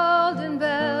golden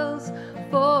bells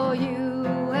for you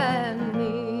and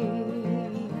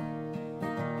me,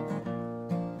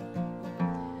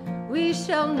 we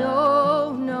shall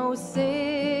know no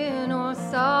sin or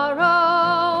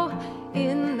sorrow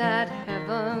in that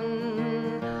heaven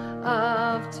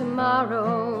of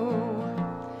tomorrow,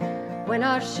 when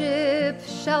our ship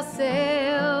shall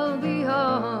sail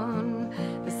beyond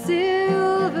the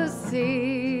silver sea.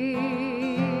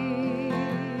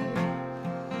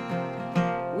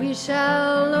 We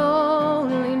shall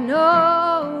only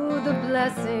know the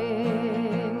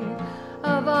blessing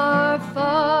of our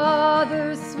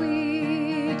Father's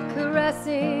sweet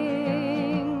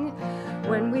caressing,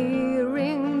 when we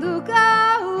ring the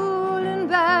golden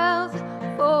bells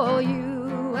for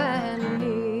you and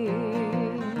me.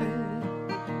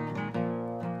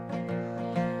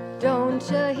 Don't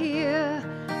you hear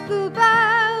the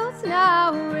bells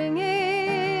now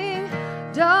ringing?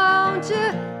 Don't you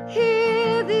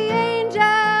hear the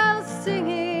angels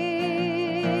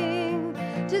singing?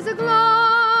 'Tis a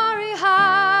glory,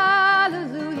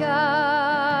 hallelujah,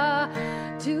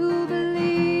 to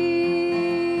believe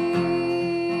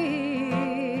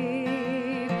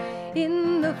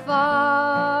in the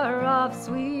far-off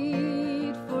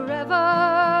sweet forever,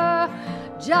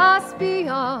 just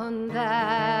beyond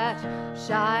that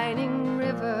shining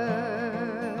river.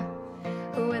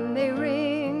 When they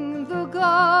ring the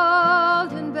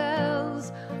golden bells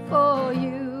for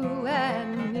you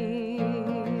and me.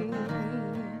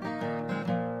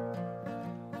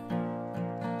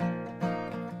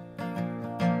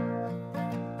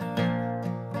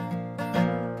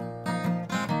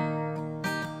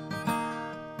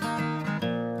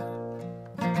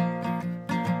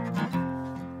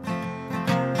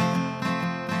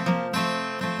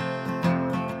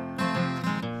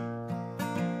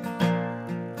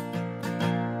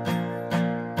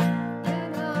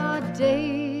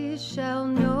 Days shall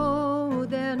know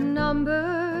their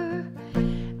number,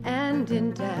 and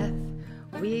in death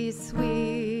we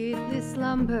sweetly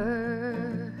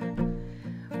slumber.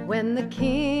 When the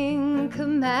King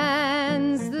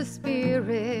commands the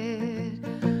Spirit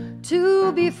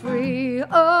to be free,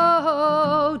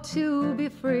 oh, to be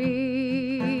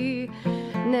free,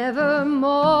 never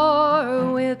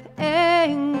more with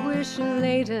anguish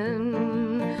laden,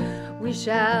 we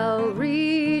shall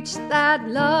reach that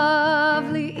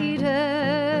lovely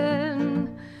Eden,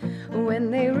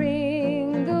 when they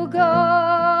ring the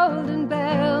golden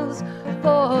bells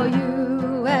for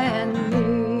you and me.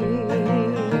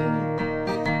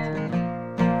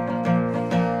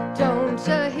 Don't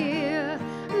you hear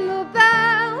the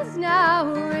bells now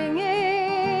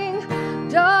ringing?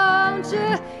 Don't you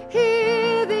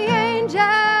hear the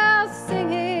angels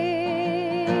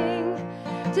singing?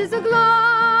 'Tis a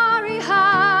glory,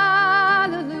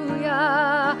 hallelujah,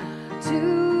 to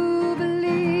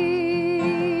believe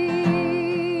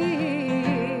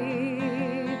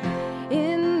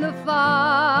in the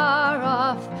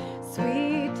far-off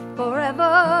sweet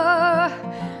forever,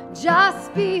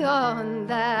 just beyond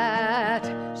that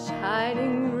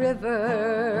shining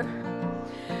river.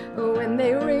 When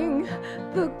they ring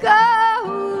the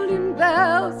golden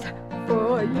bells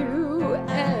for you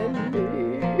and me.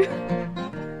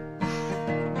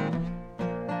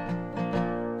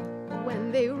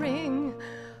 They ring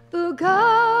the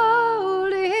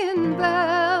golden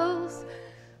bells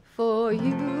for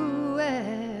you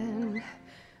and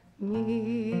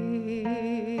me.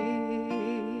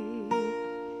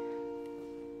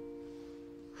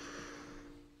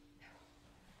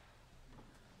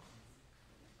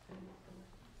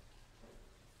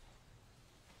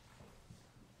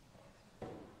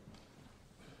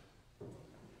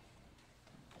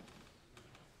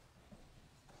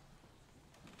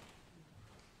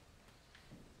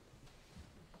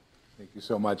 Thank you you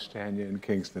so much, Tanya and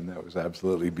Kingston. That was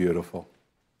absolutely beautiful.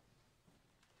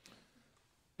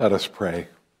 Let us pray.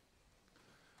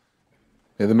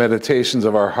 May the meditations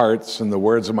of our hearts and the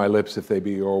words of my lips, if they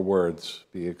be your words,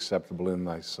 be acceptable in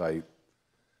thy sight.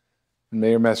 And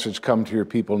may your message come to your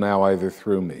people now either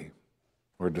through me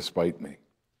or despite me.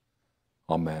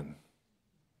 Amen.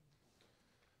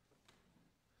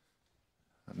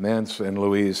 Manse and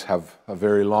Louise have a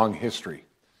very long history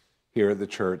here at the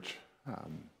church.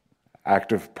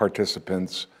 Active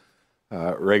participants,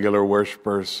 regular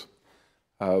worshipers.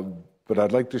 But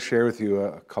I'd like to share with you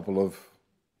a couple of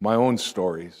my own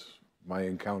stories, my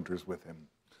encounters with him.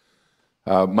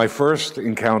 My first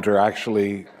encounter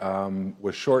actually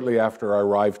was shortly after I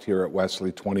arrived here at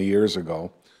Wesley 20 years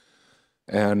ago.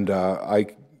 And I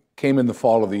came in the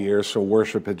fall of the year, so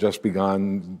worship had just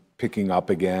begun picking up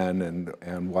again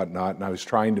and whatnot. And I was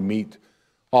trying to meet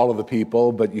all of the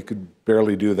people, but you could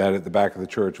barely do that at the back of the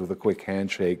church with a quick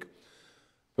handshake.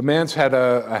 But Manse had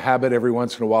a habit every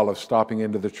once in a while of stopping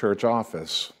into the church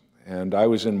office. And I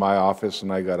was in my office,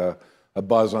 and I got a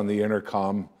buzz on the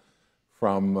intercom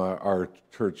from our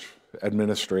church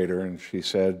administrator, and she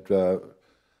said,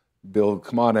 Bill,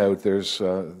 come on out. There's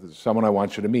someone I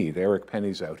want you to meet. Eric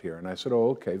Penney's out here. And I said, oh,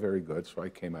 okay, very good. So I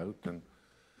came out, and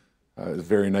it was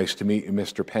very nice to meet you,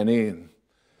 Mr. Penney.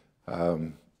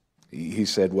 And he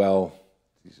said, well,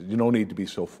 you don't need to be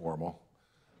so formal.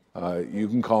 You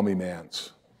can call me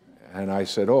Manse. And I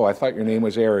said, oh, I thought your name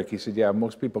was Eric. He said, yeah,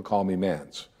 most people call me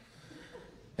Manse.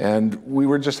 And we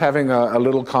were just having a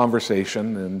little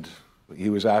conversation, and he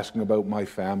was asking about my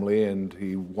family, and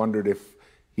he wondered if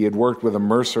he had worked with a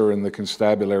mercer in the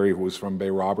constabulary who was from Bay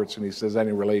Roberts, and he says,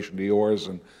 any relation to yours?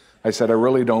 And I said, I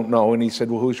really don't know. And he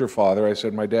said, well, who's your father? I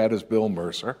said, my dad is Bill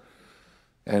Mercer.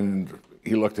 And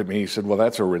he looked at me, he said, well,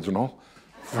 that's original.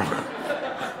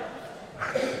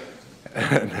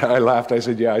 And I laughed. I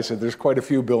said, yeah. I said, there's quite a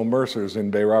few Bill Mercers in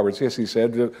Bay Roberts. Yes, he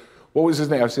said. What was his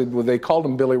name? I said, well, they called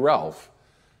him Billy Ralph.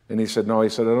 And he said, no. He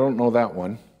said, I don't know that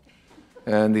one.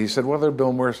 And he said, what other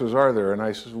Bill Mercers are there? And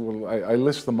I said, well, I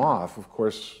list them off. Of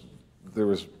course, there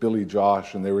was Billy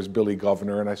Josh, and there was Billy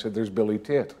Governor, and I said, there's Billy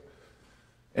Tit.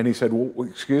 And he said, well,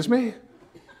 excuse me?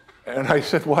 And I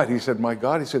said, what? He said, my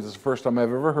God. He said, this is the first time I've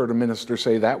ever heard a minister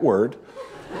say that word.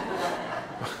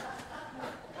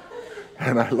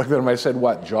 And I looked at him, I said,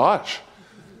 what, Josh?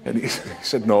 And he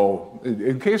said, no.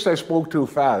 In case I spoke too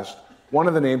fast, one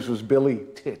of the names was Billy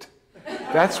Tit.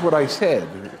 That's what I said.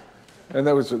 And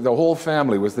that was the whole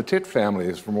family was the Tit family,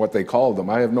 is from what they called them.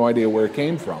 I have no idea where it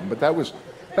came from, but that was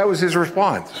his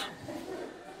response.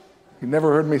 He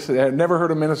never heard me say, I never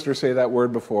heard a minister say that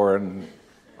word before, and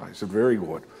I said, very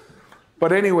good.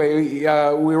 But anyway,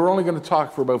 we were only going to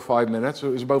talk for about 5 minutes. It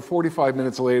was about 45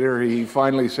 minutes later, he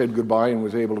finally said goodbye and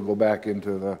was able to go back I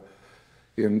was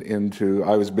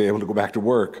able to go back to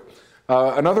work.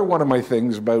 Another one of my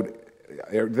things about,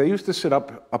 they used to sit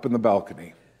up in the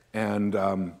balcony, and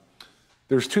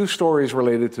there's two stories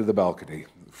related to the balcony.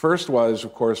 First was,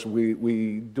 of course,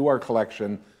 we do our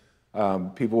collection.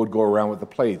 People would go around with the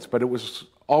plates, but it was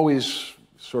always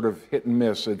sort of hit and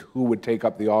miss at who would take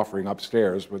up the offering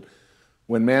upstairs. But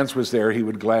when Manse was there, he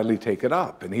would gladly take it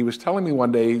up. And he was telling me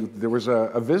one day there was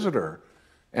a visitor,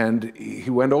 and he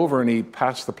went over and he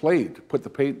passed the plate, put the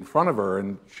plate in front of her,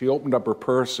 and she opened up her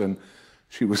purse and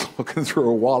she was looking through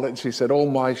her wallet. And she said, oh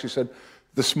my, she said,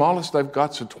 the smallest I've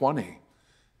got's a 20.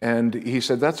 And he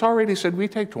said, that's all right. He said, we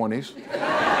take 20s.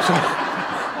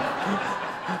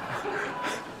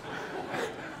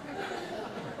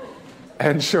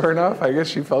 And sure enough, I guess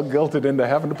she felt guilted into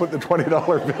having to put the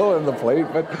 $20 bill in the plate,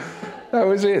 but that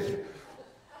was it.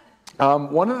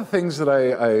 One of the things that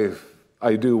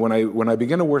I do when I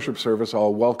begin a worship service,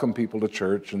 I'll welcome people to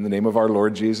church in the name of our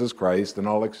Lord Jesus Christ, and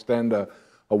I'll extend a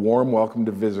warm welcome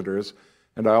to visitors.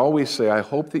 And I always say, I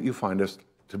hope that you find us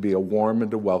to be a warm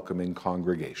and a welcoming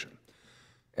congregation.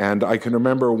 And I can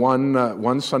remember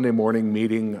one Sunday morning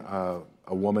meeting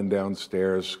a woman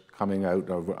downstairs coming out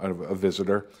of a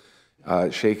visitor,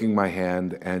 shaking my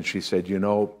hand, and she said, you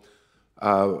know,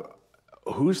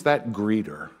 who's that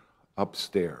greeter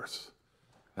upstairs?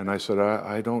 And I said,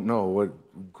 I don't know what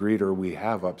greeter we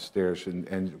have upstairs.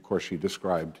 And of course, she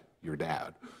described your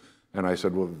dad. And I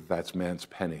said, well, that's Manse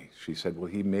Penney. She said, well,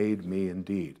 he made me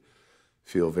indeed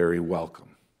feel very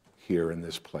welcome here in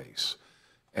this place.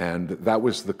 And that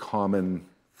was the common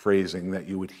phrasing that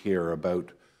you would hear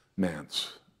about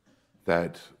Manse,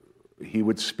 that he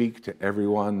would speak to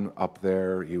everyone up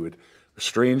there. He would, a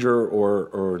stranger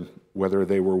or whether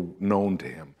they were known to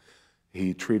him,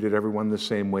 he treated everyone the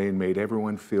same way and made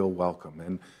everyone feel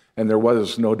welcome. And there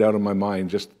was no doubt in my mind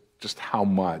just how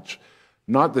much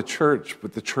not the church,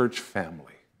 but the church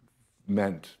family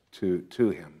meant to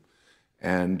him.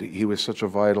 And he was such a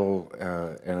vital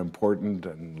and important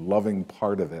and loving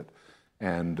part of it.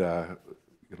 And,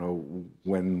 you know,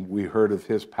 when we heard of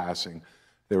his passing,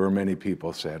 there were many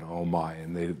people said, oh my,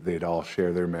 and they'd all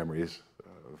share their memories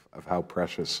of how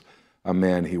precious a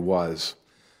man he was.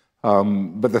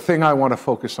 But the thing I want to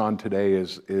focus on today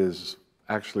is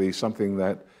actually something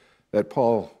that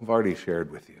Paul Vardy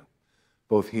shared with you.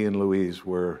 Both he and Louise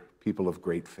were people of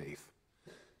great faith.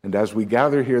 And as we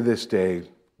gather here this day,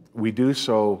 we do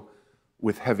so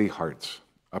with heavy hearts.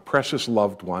 A precious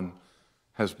loved one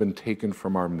has been taken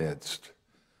from our midst.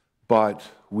 But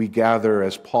we gather,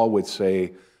 as Paul would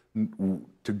say,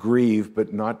 to grieve,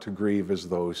 but not to grieve as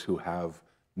those who have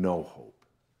no hope.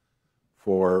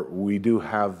 For we do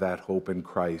have that hope in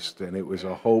Christ, and it was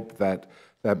a hope that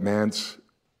Manse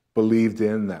believed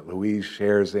in, that Louise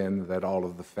shares in, that all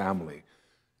of the family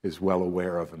is well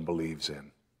aware of and believes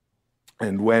in.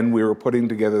 And when we were putting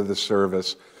together the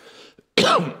service,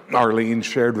 Arlene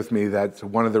shared with me that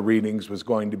one of the readings was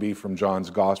going to be from John's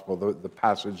Gospel, the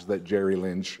passage that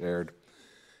Jerri-Lynn shared.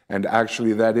 And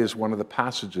actually, that is one of the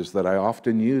passages that I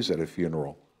often use at a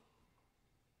funeral.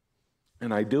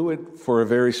 And I do it for a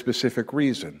very specific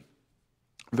reason.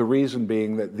 The reason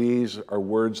being that these are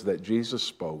words that Jesus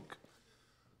spoke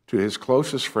to his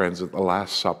closest friends at the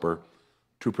Last Supper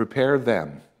to prepare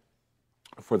them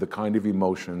for the kind of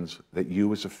emotions that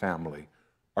you as a family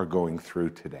are going through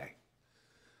today.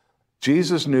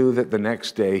 Jesus knew that the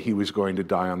next day he was going to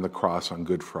die on the cross on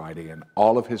Good Friday, and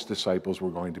all of his disciples were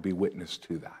going to be witness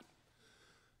to that.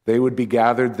 They would be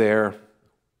gathered there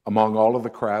among all of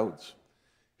the crowds,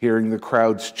 hearing the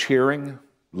crowds cheering,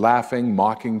 laughing,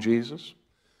 mocking Jesus.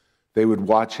 They would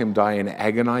watch him die an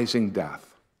agonizing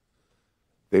death.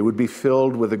 They would be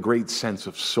filled with a great sense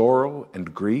of sorrow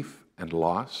and grief and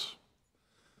loss.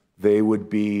 They would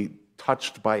be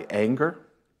touched by anger,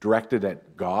 directed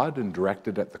at God and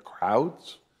directed at the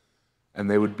crowds. And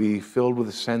they would be filled with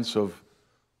a sense of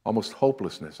almost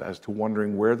hopelessness as to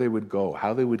wondering where they would go,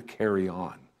 how they would carry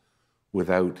on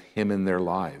without him in their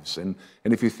lives. And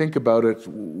if you think about it,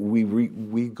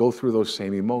 we go through those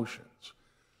same emotions.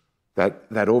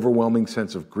 That overwhelming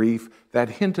sense of grief, that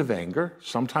hint of anger.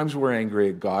 Sometimes we're angry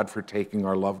at God for taking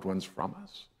our loved ones from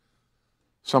us.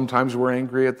 Sometimes we're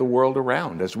angry at the world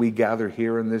around. As we gather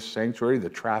here in this sanctuary, the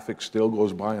traffic still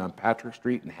goes by on Patrick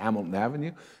Street and Hamilton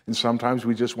Avenue, and sometimes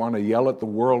we just want to yell at the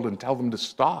world and tell them to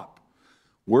stop.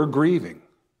 We're grieving.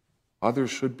 Others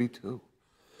should be too.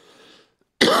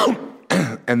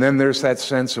 And then there's that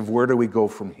sense of where do we go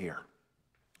from here?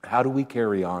 How do we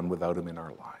carry on without him in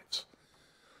our lives?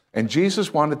 And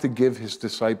Jesus wanted to give his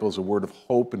disciples a word of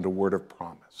hope and a word of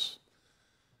promise.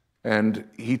 And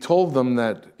he told them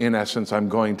that, in essence, I'm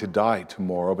going to die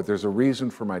tomorrow, but there's a reason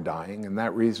for my dying, and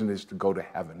that reason is to go to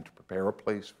heaven, to prepare a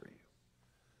place for you.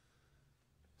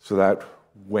 So that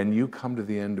when you come to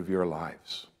the end of your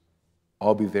lives,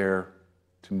 I'll be there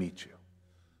to meet you,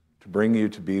 to bring you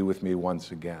to be with me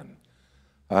once again.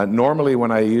 Normally,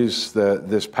 when I use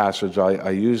this passage, I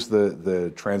use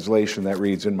the translation that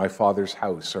reads, "In my Father's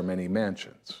house are many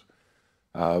mansions."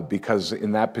 Because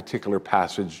in that particular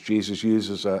passage, Jesus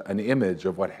uses an image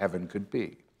of what heaven could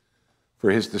be. For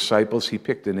his disciples, he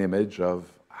picked an image of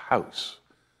a house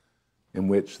in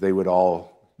which they would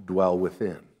all dwell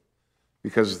within.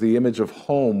 Because the image of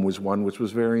home was one which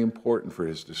was very important for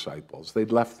his disciples.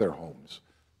 They'd left their homes,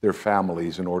 their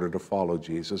families, in order to follow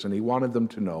Jesus, and he wanted them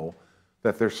to know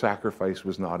that their sacrifice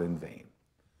was not in vain.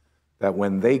 That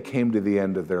when they came to the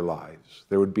end of their lives,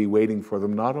 there would be waiting for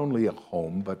them not only a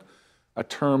home, but a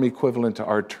term equivalent to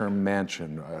our term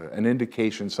mansion, an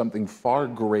indication, something far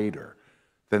greater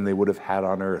than they would have had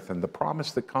on earth. And the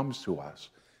promise that comes to us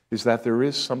is that there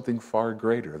is something far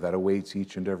greater that awaits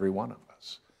each and every one of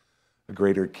us. A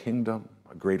greater kingdom,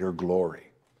 a greater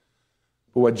glory.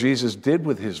 But what Jesus did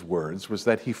with his words was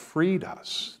that he freed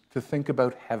us to think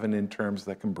about heaven in terms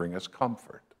that can bring us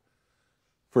comfort.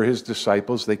 For his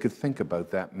disciples, they could think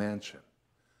about that mansion.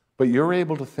 But you're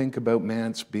able to think about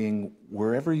Manse being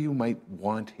wherever you might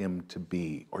want him to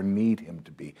be or need him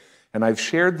to be. And I've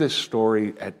shared this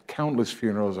story at countless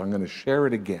funerals. I'm going to share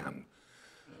it again.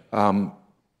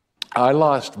 I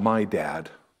lost my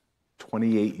dad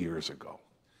 28 years ago.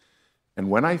 And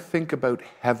when I think about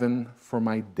heaven for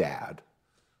my dad,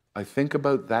 I think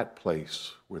about that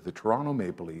place where the Toronto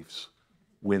Maple Leafs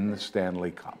win the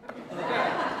Stanley Cup.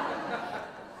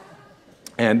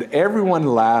 And everyone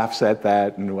laughs at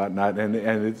that and whatnot, and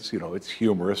it's, it's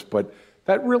humorous, but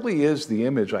that really is the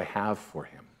image I have for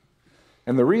him.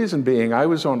 And the reason being, I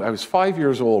was 5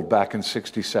 years old back in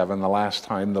 '67, the last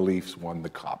time the Leafs won the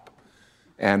Cup.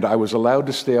 And I was allowed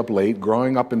to stay up late.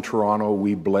 Growing up in Toronto,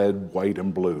 we bled white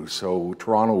and blue, so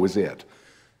Toronto was it.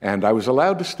 And I was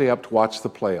allowed to stay up to watch the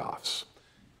playoffs.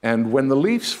 And when the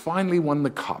Leafs finally won the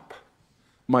cup,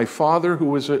 my father, he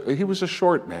was a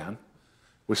short man,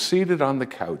 was seated on the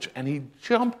couch, and he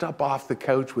jumped up off the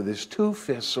couch with his two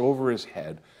fists over his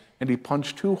head, and he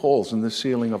punched 2 holes in the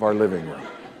ceiling of our living room.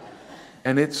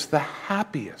 And it's the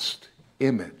happiest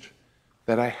image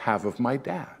that I have of my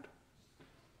dad.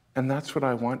 And that's what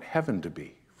I want heaven to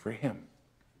be for him,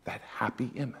 that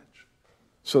happy image.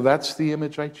 So that's the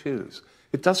image I choose.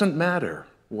 It doesn't matter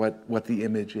what the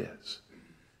image is.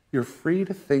 You're free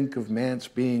to think of Manse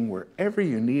being wherever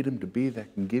you need him to be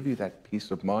that can give you that peace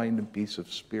of mind and peace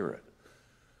of spirit.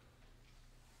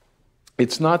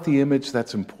 It's not the image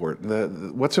that's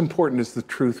important. What's important is the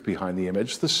truth behind the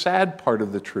image. The sad part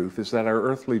of the truth is that our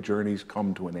earthly journeys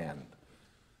come to an end.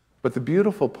 But the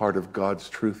beautiful part of God's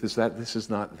truth is that this is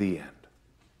not the end.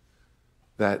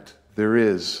 That there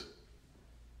is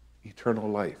eternal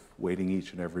life waiting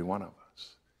each and every one of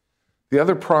us. The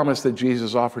other promise that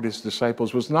Jesus offered his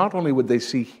disciples was not only would they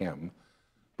see him,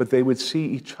 but they would see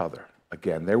each other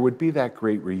again. There would be that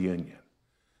great reunion.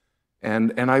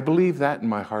 And I believe that in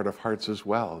my heart of hearts as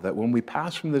well, that when we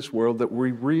pass from this world, that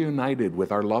we're reunited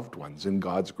with our loved ones in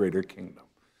God's greater kingdom.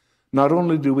 Not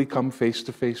only do we come face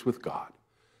to face with God,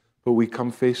 but we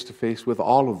come face to face with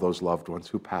all of those loved ones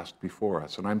who passed before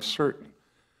us. And I'm certain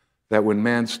that when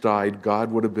Manse died,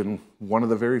 God would have been one of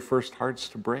the very first hearts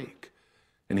to break.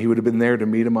 And he would have been there to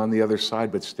meet him on the other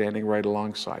side, but standing right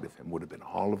alongside of him would have been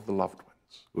all of the loved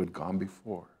ones who had gone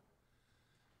before.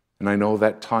 And I know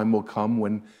that time will come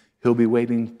when he'll be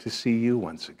waiting to see you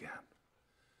once again.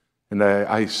 And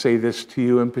I say this to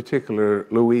you in particular,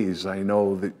 Louise. I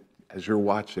know that as you're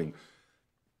watching,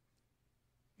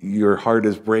 your heart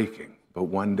is breaking, but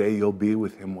one day you'll be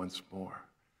with him once more.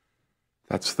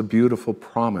 That's the beautiful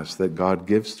promise that God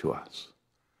gives to us.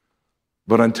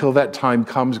 But until that time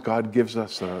comes, God gives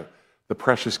us the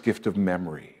precious gift of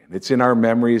memory. And it's in our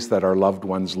memories that our loved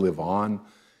ones live on.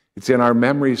 It's in our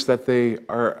memories that they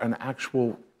are an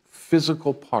actual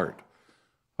physical part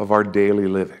of our daily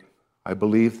living. I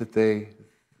believe that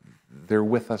they're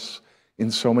with us in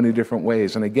so many different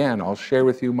ways. And again, I'll share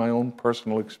with you my own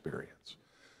personal experience.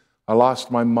 I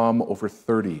lost my mom over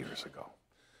 30 years ago.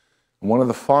 And one of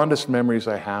the fondest memories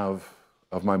I have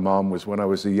of my mom was when I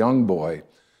was a young boy,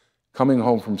 coming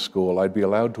home from school. I'd be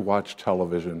allowed to watch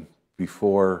television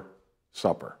before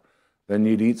supper. Then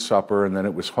you'd eat supper, and then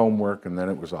it was homework, and then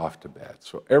it was off to bed.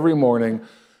 So every morning,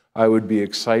 I would be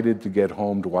excited to get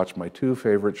home to watch my 2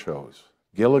 favorite shows,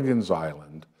 Gilligan's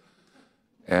Island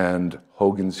and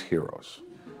Hogan's Heroes.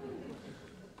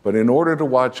 But in order to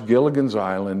watch Gilligan's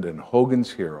Island and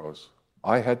Hogan's Heroes,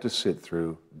 I had to sit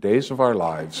through Days of Our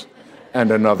Lives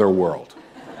and Another World.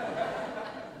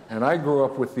 And I grew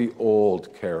up with the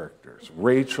old characters,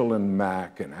 Rachel and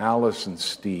Mac and Alice and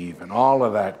Steve and all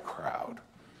of that crowd.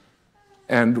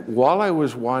 And while I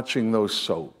was watching those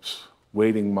soaps,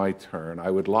 waiting my turn,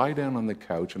 I would lie down on the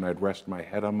couch and I'd rest my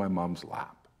head on my mom's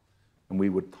lap. And we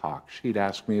would talk. She'd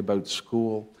ask me about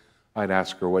school. I'd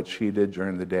ask her what she did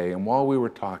during the day. And while we were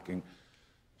talking,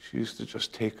 she used to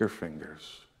just take her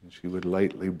fingers and she would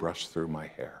lightly brush through my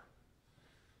hair.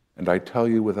 And I tell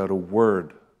you without a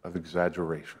word of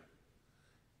exaggeration,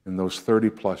 in those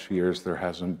 30-plus years, there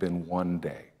hasn't been one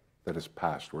day that has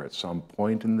passed where at some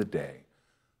point in the day,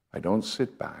 I don't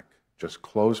sit back, just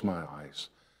close my eyes,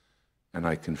 and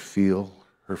I can feel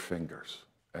her fingers,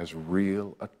 as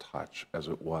real a touch as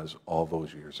it was all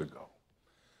those years ago.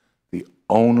 The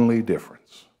only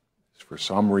difference is for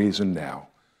some reason now,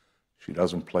 she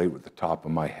doesn't play with the top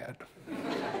of my head.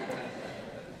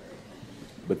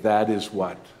 But that is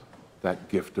what that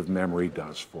gift of memory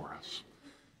does for us.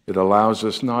 It allows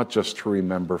us not just to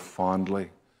remember fondly,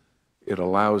 it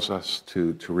allows us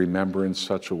to remember in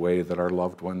such a way that our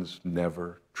loved ones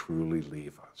never truly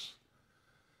leave us.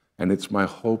 And it's my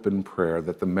hope and prayer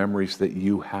that the memories that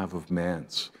you have of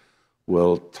Manse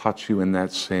will touch you in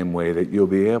that same way, that you'll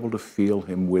be able to feel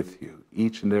him with you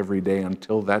each and every day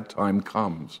until that time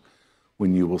comes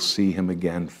when you will see him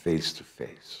again face to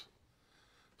face.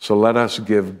 So let us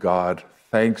give God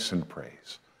thanks and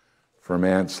praise for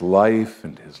Manse's life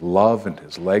and his love and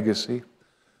his legacy.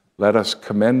 Let us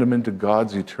commend him into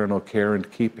God's eternal care and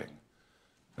keeping.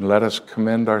 And let us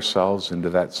commend ourselves into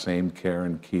that same care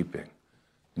and keeping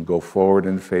and go forward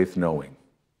in faith knowing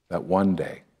that one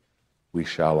day we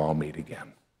shall all meet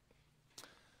again.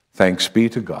 Thanks be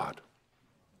to God.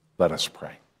 Let us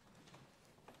pray.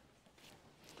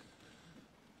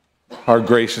 Our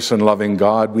gracious and loving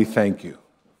God, we thank you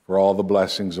for all the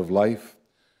blessings of life,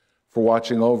 for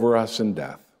watching over us in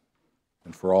death,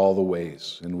 and for all the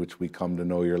ways in which we come to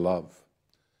know your love.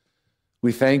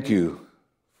 We thank you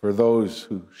for those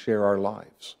who share our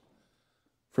lives,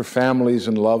 for families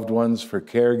and loved ones, for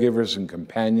caregivers and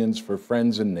companions, for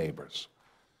friends and neighbors.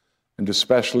 And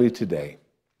especially today,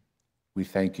 we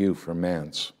thank you for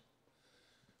Manse.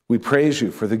 We praise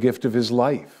you for the gift of his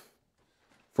life,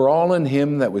 for all in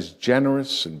him that was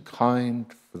generous and kind,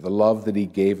 for the love that he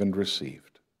gave and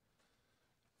received,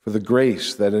 for the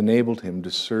grace that enabled him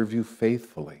to serve you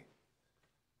faithfully,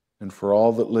 and for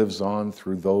all that lives on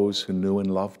through those who knew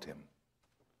and loved him.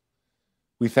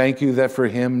 We thank you that for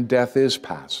him death is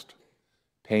past,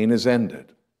 pain is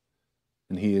ended,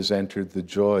 and he has entered the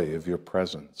joy of your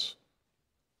presence.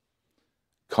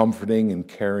 Comforting and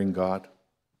caring God,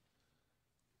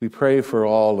 we pray for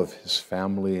all of his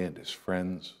family and his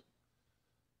friends.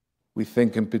 We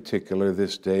think in particular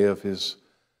this day of his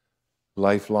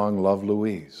lifelong love,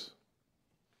 Louise.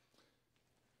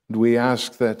 And we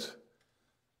ask that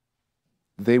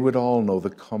they would all know the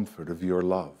comfort of your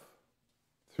love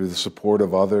through the support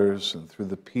of others and through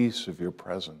the peace of your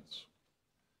presence.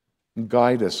 And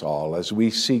guide us all as we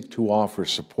seek to offer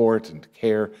support and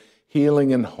care,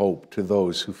 healing and hope to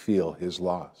those who feel his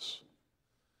loss.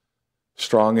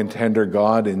 Strong and tender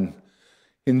God, in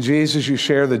Jesus you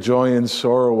share the joy and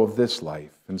sorrow of this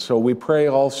life, and so we pray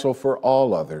also for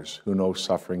all others who know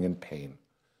suffering and pain.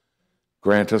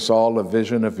 Grant us all a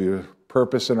vision of your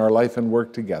purpose in our life and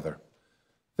work together,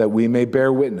 that we may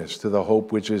bear witness to the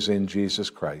hope which is in Jesus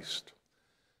Christ.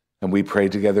 And we pray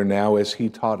together now as he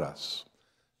taught us,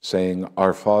 saying,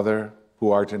 Our Father,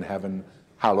 who art in heaven,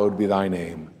 hallowed be thy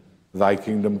name. Thy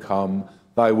kingdom come,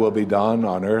 thy will be done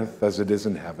on earth as it is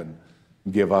in heaven.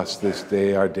 Give us this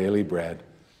day our daily bread,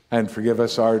 and forgive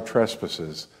us our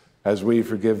trespasses, as we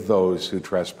forgive those who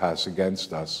trespass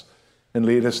against us. And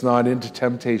lead us not into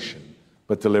temptation,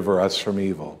 but deliver us from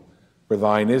evil. For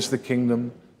thine is the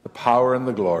kingdom, the power, and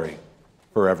the glory,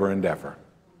 forever and ever.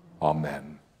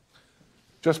 Amen.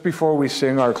 Just before we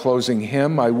sing our closing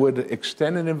hymn, I would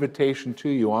extend an invitation to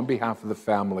you on behalf of the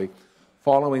family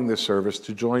following the service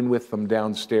to join with them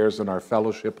downstairs in our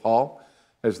fellowship hall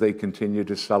as they continue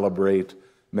to celebrate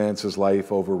Manse's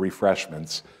life over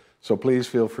refreshments. So please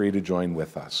feel free to join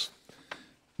with us.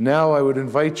 Now I would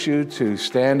invite you to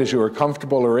stand as you are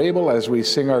comfortable or able as we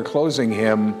sing our closing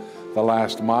hymn, The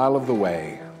Last Mile of the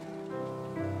Way.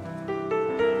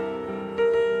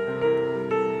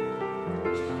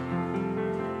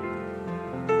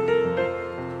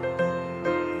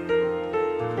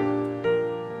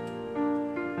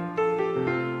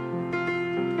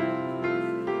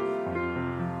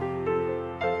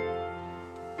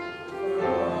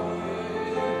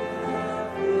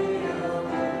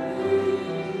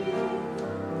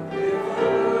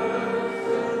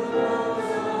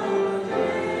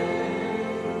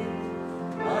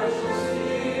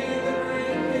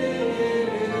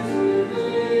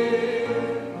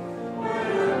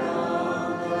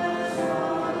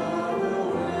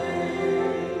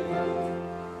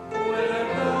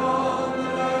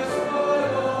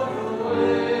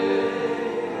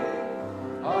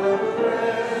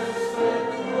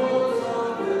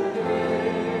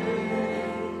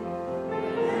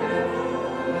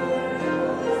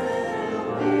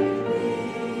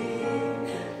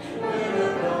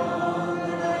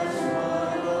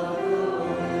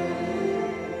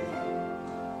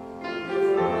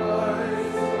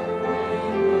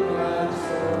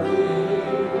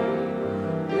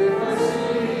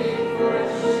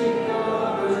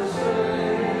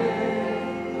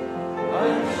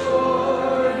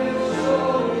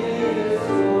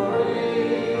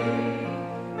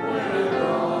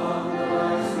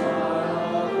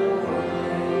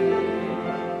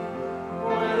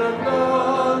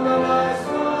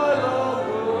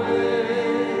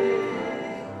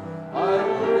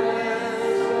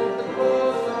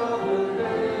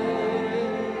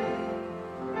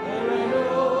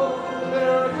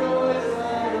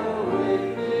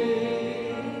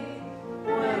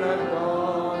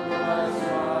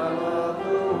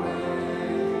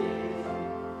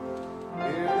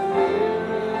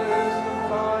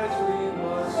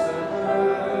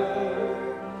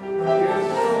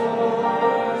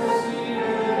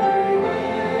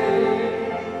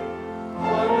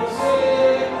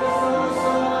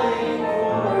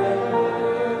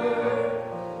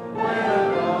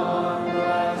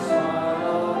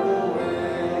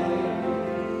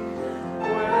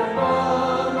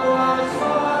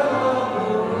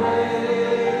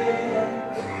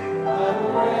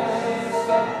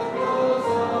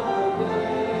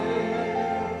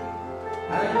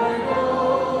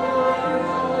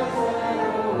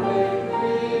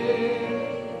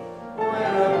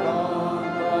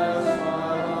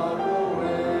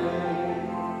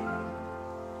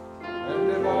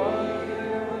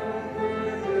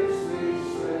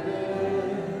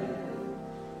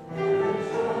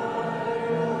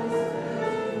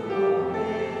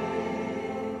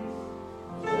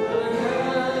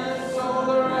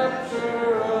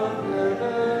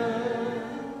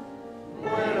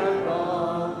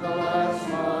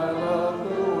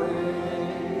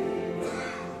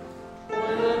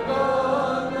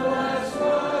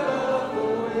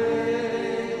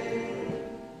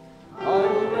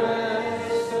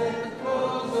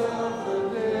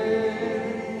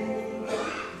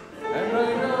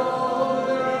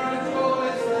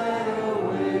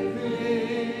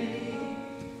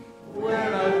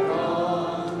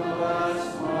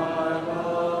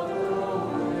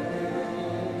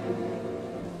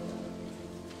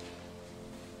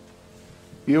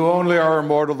 You only are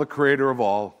immortal, the creator of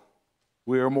all.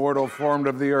 We are mortal, formed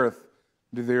of the earth.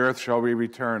 To the earth shall we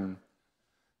return.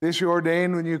 This you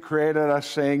ordained when you created us,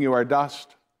 saying you are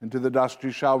dust, and to the dust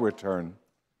you shall return.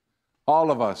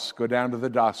 All of us go down to the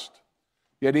dust.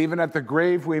 Yet even at the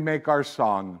grave we make our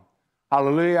song.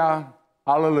 Hallelujah,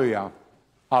 hallelujah,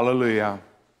 hallelujah.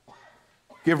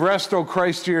 Give rest, O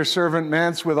Christ, to your servant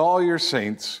Manse with all your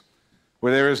saints,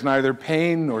 where there is neither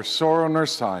pain nor sorrow nor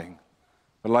sighing,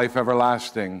 but life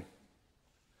everlasting.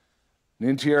 And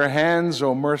into your hands,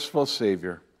 O merciful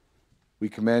Savior, we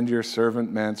commend your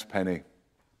servant Manse Penny.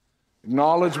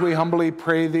 Acknowledge, we humbly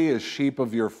pray thee, as sheep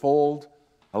of your fold,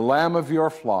 a lamb of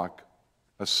your flock,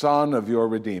 a son of your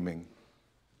redeeming.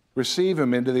 Receive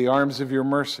him into the arms of your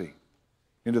mercy,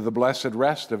 into the blessed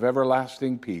rest of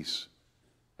everlasting peace,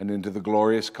 and into the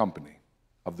glorious company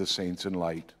of the saints in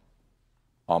light.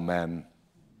 Amen.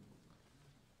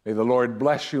 May the Lord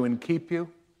bless you and keep you.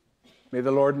 May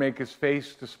the Lord make his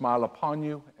face to smile upon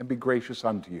you and be gracious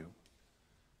unto you.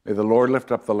 May the Lord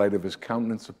lift up the light of his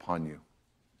countenance upon you,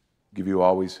 give you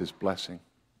always his blessing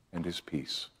and his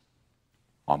peace.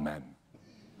 Amen.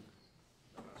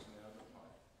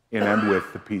 In and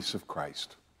with the peace of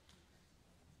Christ.